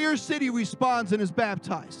entire city responds and is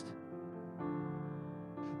baptized.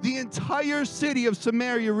 The entire city of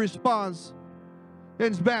Samaria responds and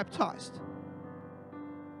is baptized.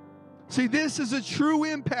 See, this is a true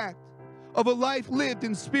impact of a life lived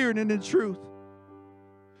in spirit and in truth.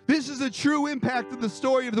 This is a true impact of the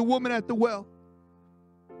story of the woman at the well.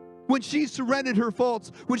 When she surrendered her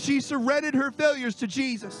faults, when she surrendered her failures to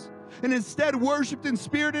Jesus, and instead worshiped in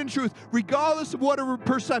spirit and truth, regardless of what her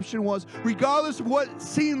perception was, regardless of what it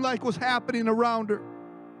seemed like was happening around her.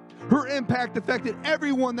 Her impact affected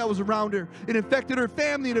everyone that was around her. It affected her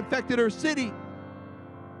family, it affected her city.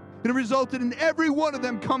 And it resulted in every one of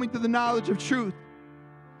them coming to the knowledge of truth.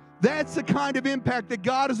 That's the kind of impact that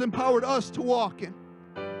God has empowered us to walk in.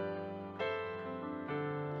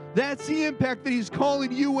 That's the impact that He's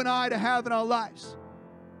calling you and I to have in our lives.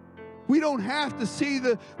 We don't have to see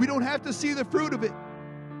the fruit of it.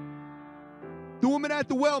 The woman at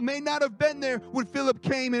the well may not have been there when Philip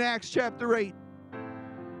came in Acts chapter 8.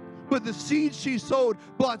 But the seed she sowed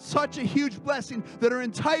brought such a huge blessing that her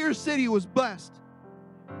entire city was blessed.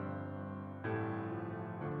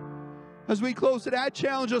 As we close today, I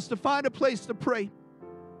challenge us to find a place to pray.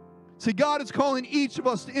 See, God is calling each of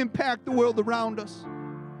us to impact the world around us.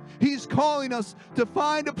 He's calling us to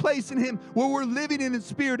find a place in Him where we're living in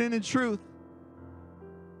spirit and in truth.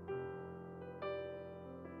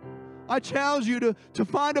 I challenge you to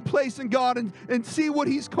find a place in God and see what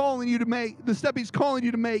He's calling you to make, the step He's calling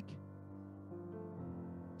you to make.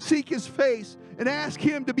 Seek His face and ask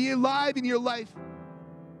Him to be alive in your life.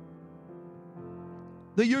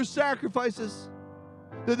 That your sacrifices,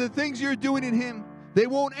 that the things you're doing in Him, they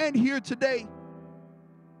won't end here today.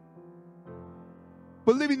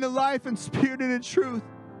 But living the life in spirit and in truth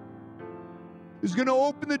is going to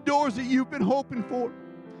open the doors that you've been hoping for.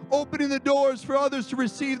 Opening the doors for others to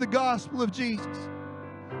receive the gospel of Jesus.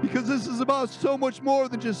 Because this is about so much more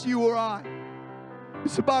than just you or I.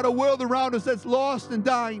 It's about a world around us that's lost and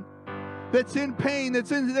dying. That's in pain,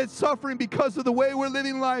 that's suffering because of the way we're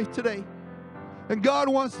living life today. And God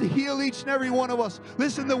wants to heal each and every one of us.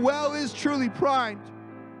 Listen, the well is truly primed.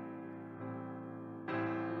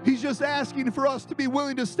 He's just asking for us to be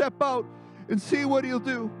willing to step out and see what He'll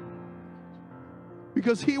do.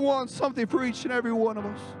 Because He wants something for each and every one of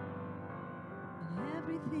us.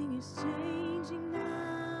 Everything is changing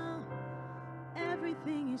now.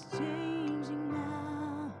 Everything is changing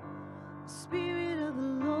now. The Spirit of the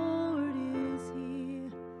Lord is here.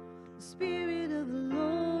 The Spirit of the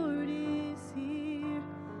Lord is here.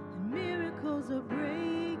 And miracles are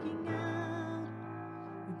breaking out.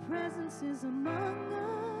 Your presence is among us.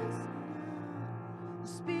 The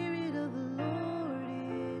Spirit of the Lord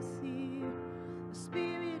is here. The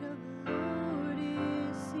Spirit of the Lord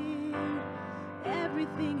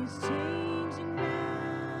Everything is changing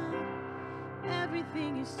now.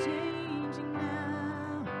 Everything is changing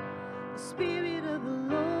now. The Spirit of the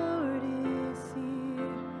Lord is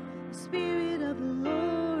here. The Spirit of the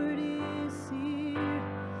Lord is here.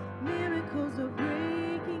 Miracles are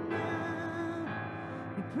breaking out.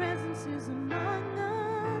 Your presence is among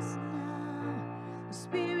us now. The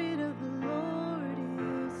Spirit of the Lord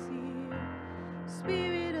is here. The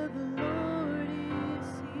Spirit of the Lord is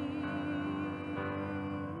here.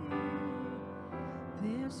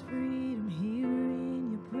 There's freedom here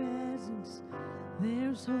in your presence.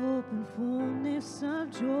 There's hope and fullness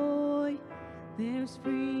of joy. There's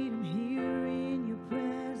freedom here in your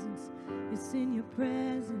presence. It's in your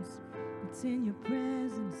presence. It's in your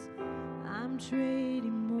presence. I'm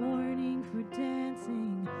trading mourning for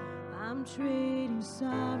dancing. I'm trading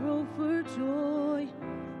sorrow for joy.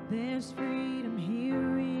 There's freedom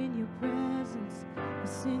here in your presence.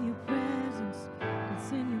 It's in your presence.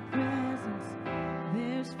 It's in your presence.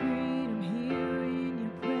 There's freedom here in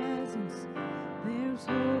your presence. There's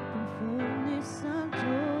hope and fullness of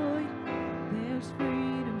joy. There's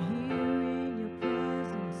freedom here in your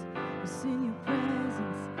presence. It's in your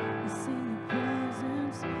presence. It's in your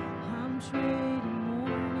presence. I'm trading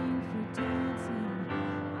mourning for dancing.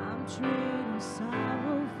 I'm trading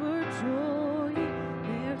sorrow for joy.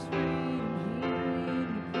 There's freedom here in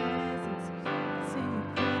your presence. It's in your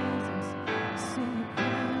presence. It's in your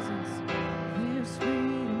presence. There's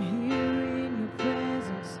freedom here in your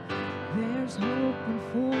presence. There's hope and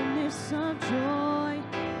fullness of joy.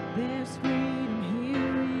 There's freedom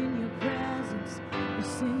here in your presence.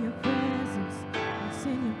 It's in your presence. It's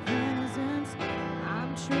in your presence.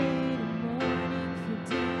 I'm trading mourning for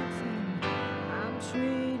dancing. I'm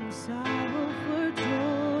trading sorrow for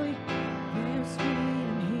joy. There's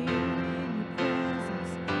freedom here in your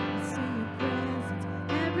presence. It's in your presence.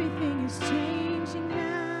 Everything is changing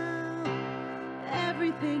now.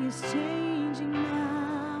 Everything is changing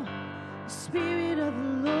now. The Spirit of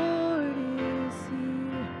the Lord is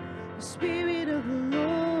here. The Spirit of the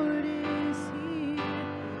Lord is here.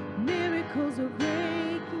 Miracles are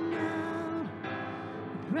breaking out.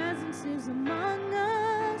 Your presence is among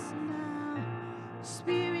us now. The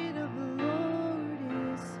Spirit of the Lord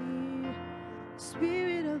is here. The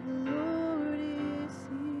Spirit of the Lord is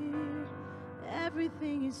here.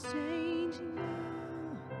 Everything is changing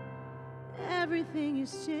now. Everything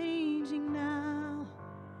is changing now.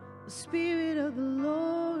 The Spirit of the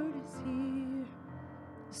Lord is here.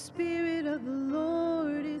 The Spirit of the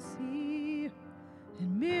Lord is here.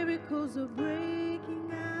 And miracles are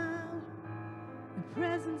breaking out. Your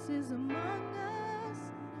presence is among us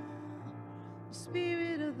now. The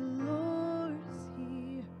Spirit of the Lord is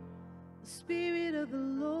here. The Spirit of the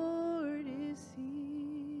Lord is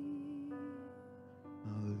here.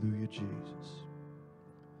 Hallelujah, Jesus.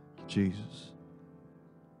 Jesus.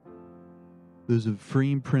 There's a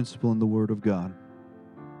freeing principle in the Word of God.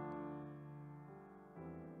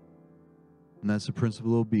 And that's the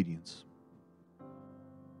principle of obedience.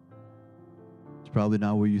 It's probably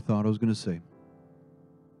not what you thought I was going to say.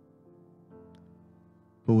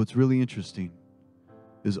 But what's really interesting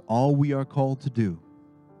is all we are called to do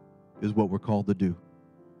is what we're called to do.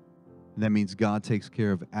 And that means God takes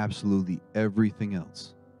care of absolutely everything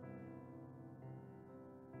else.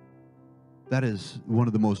 That is one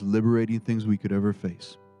of the most liberating things we could ever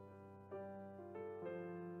face.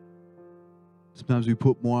 Sometimes we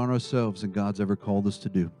put more on ourselves than God's ever called us to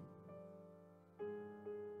do.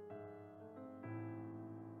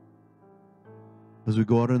 As we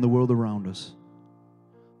go out in the world around us,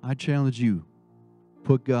 I challenge you,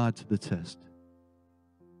 put God to the test.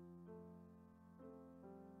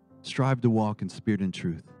 Strive to walk in spirit and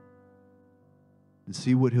truth. And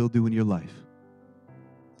see what He'll do in your life.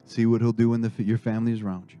 See what He'll do in your families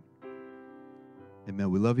around you.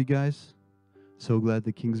 Amen. We love you guys. So glad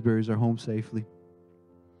the Kingsburys are home safely.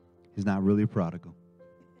 He's not really a prodigal.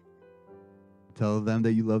 Tell them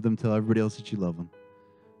that you love them. Tell everybody else that you love them.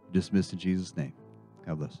 Dismissed in Jesus' name.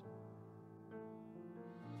 God bless.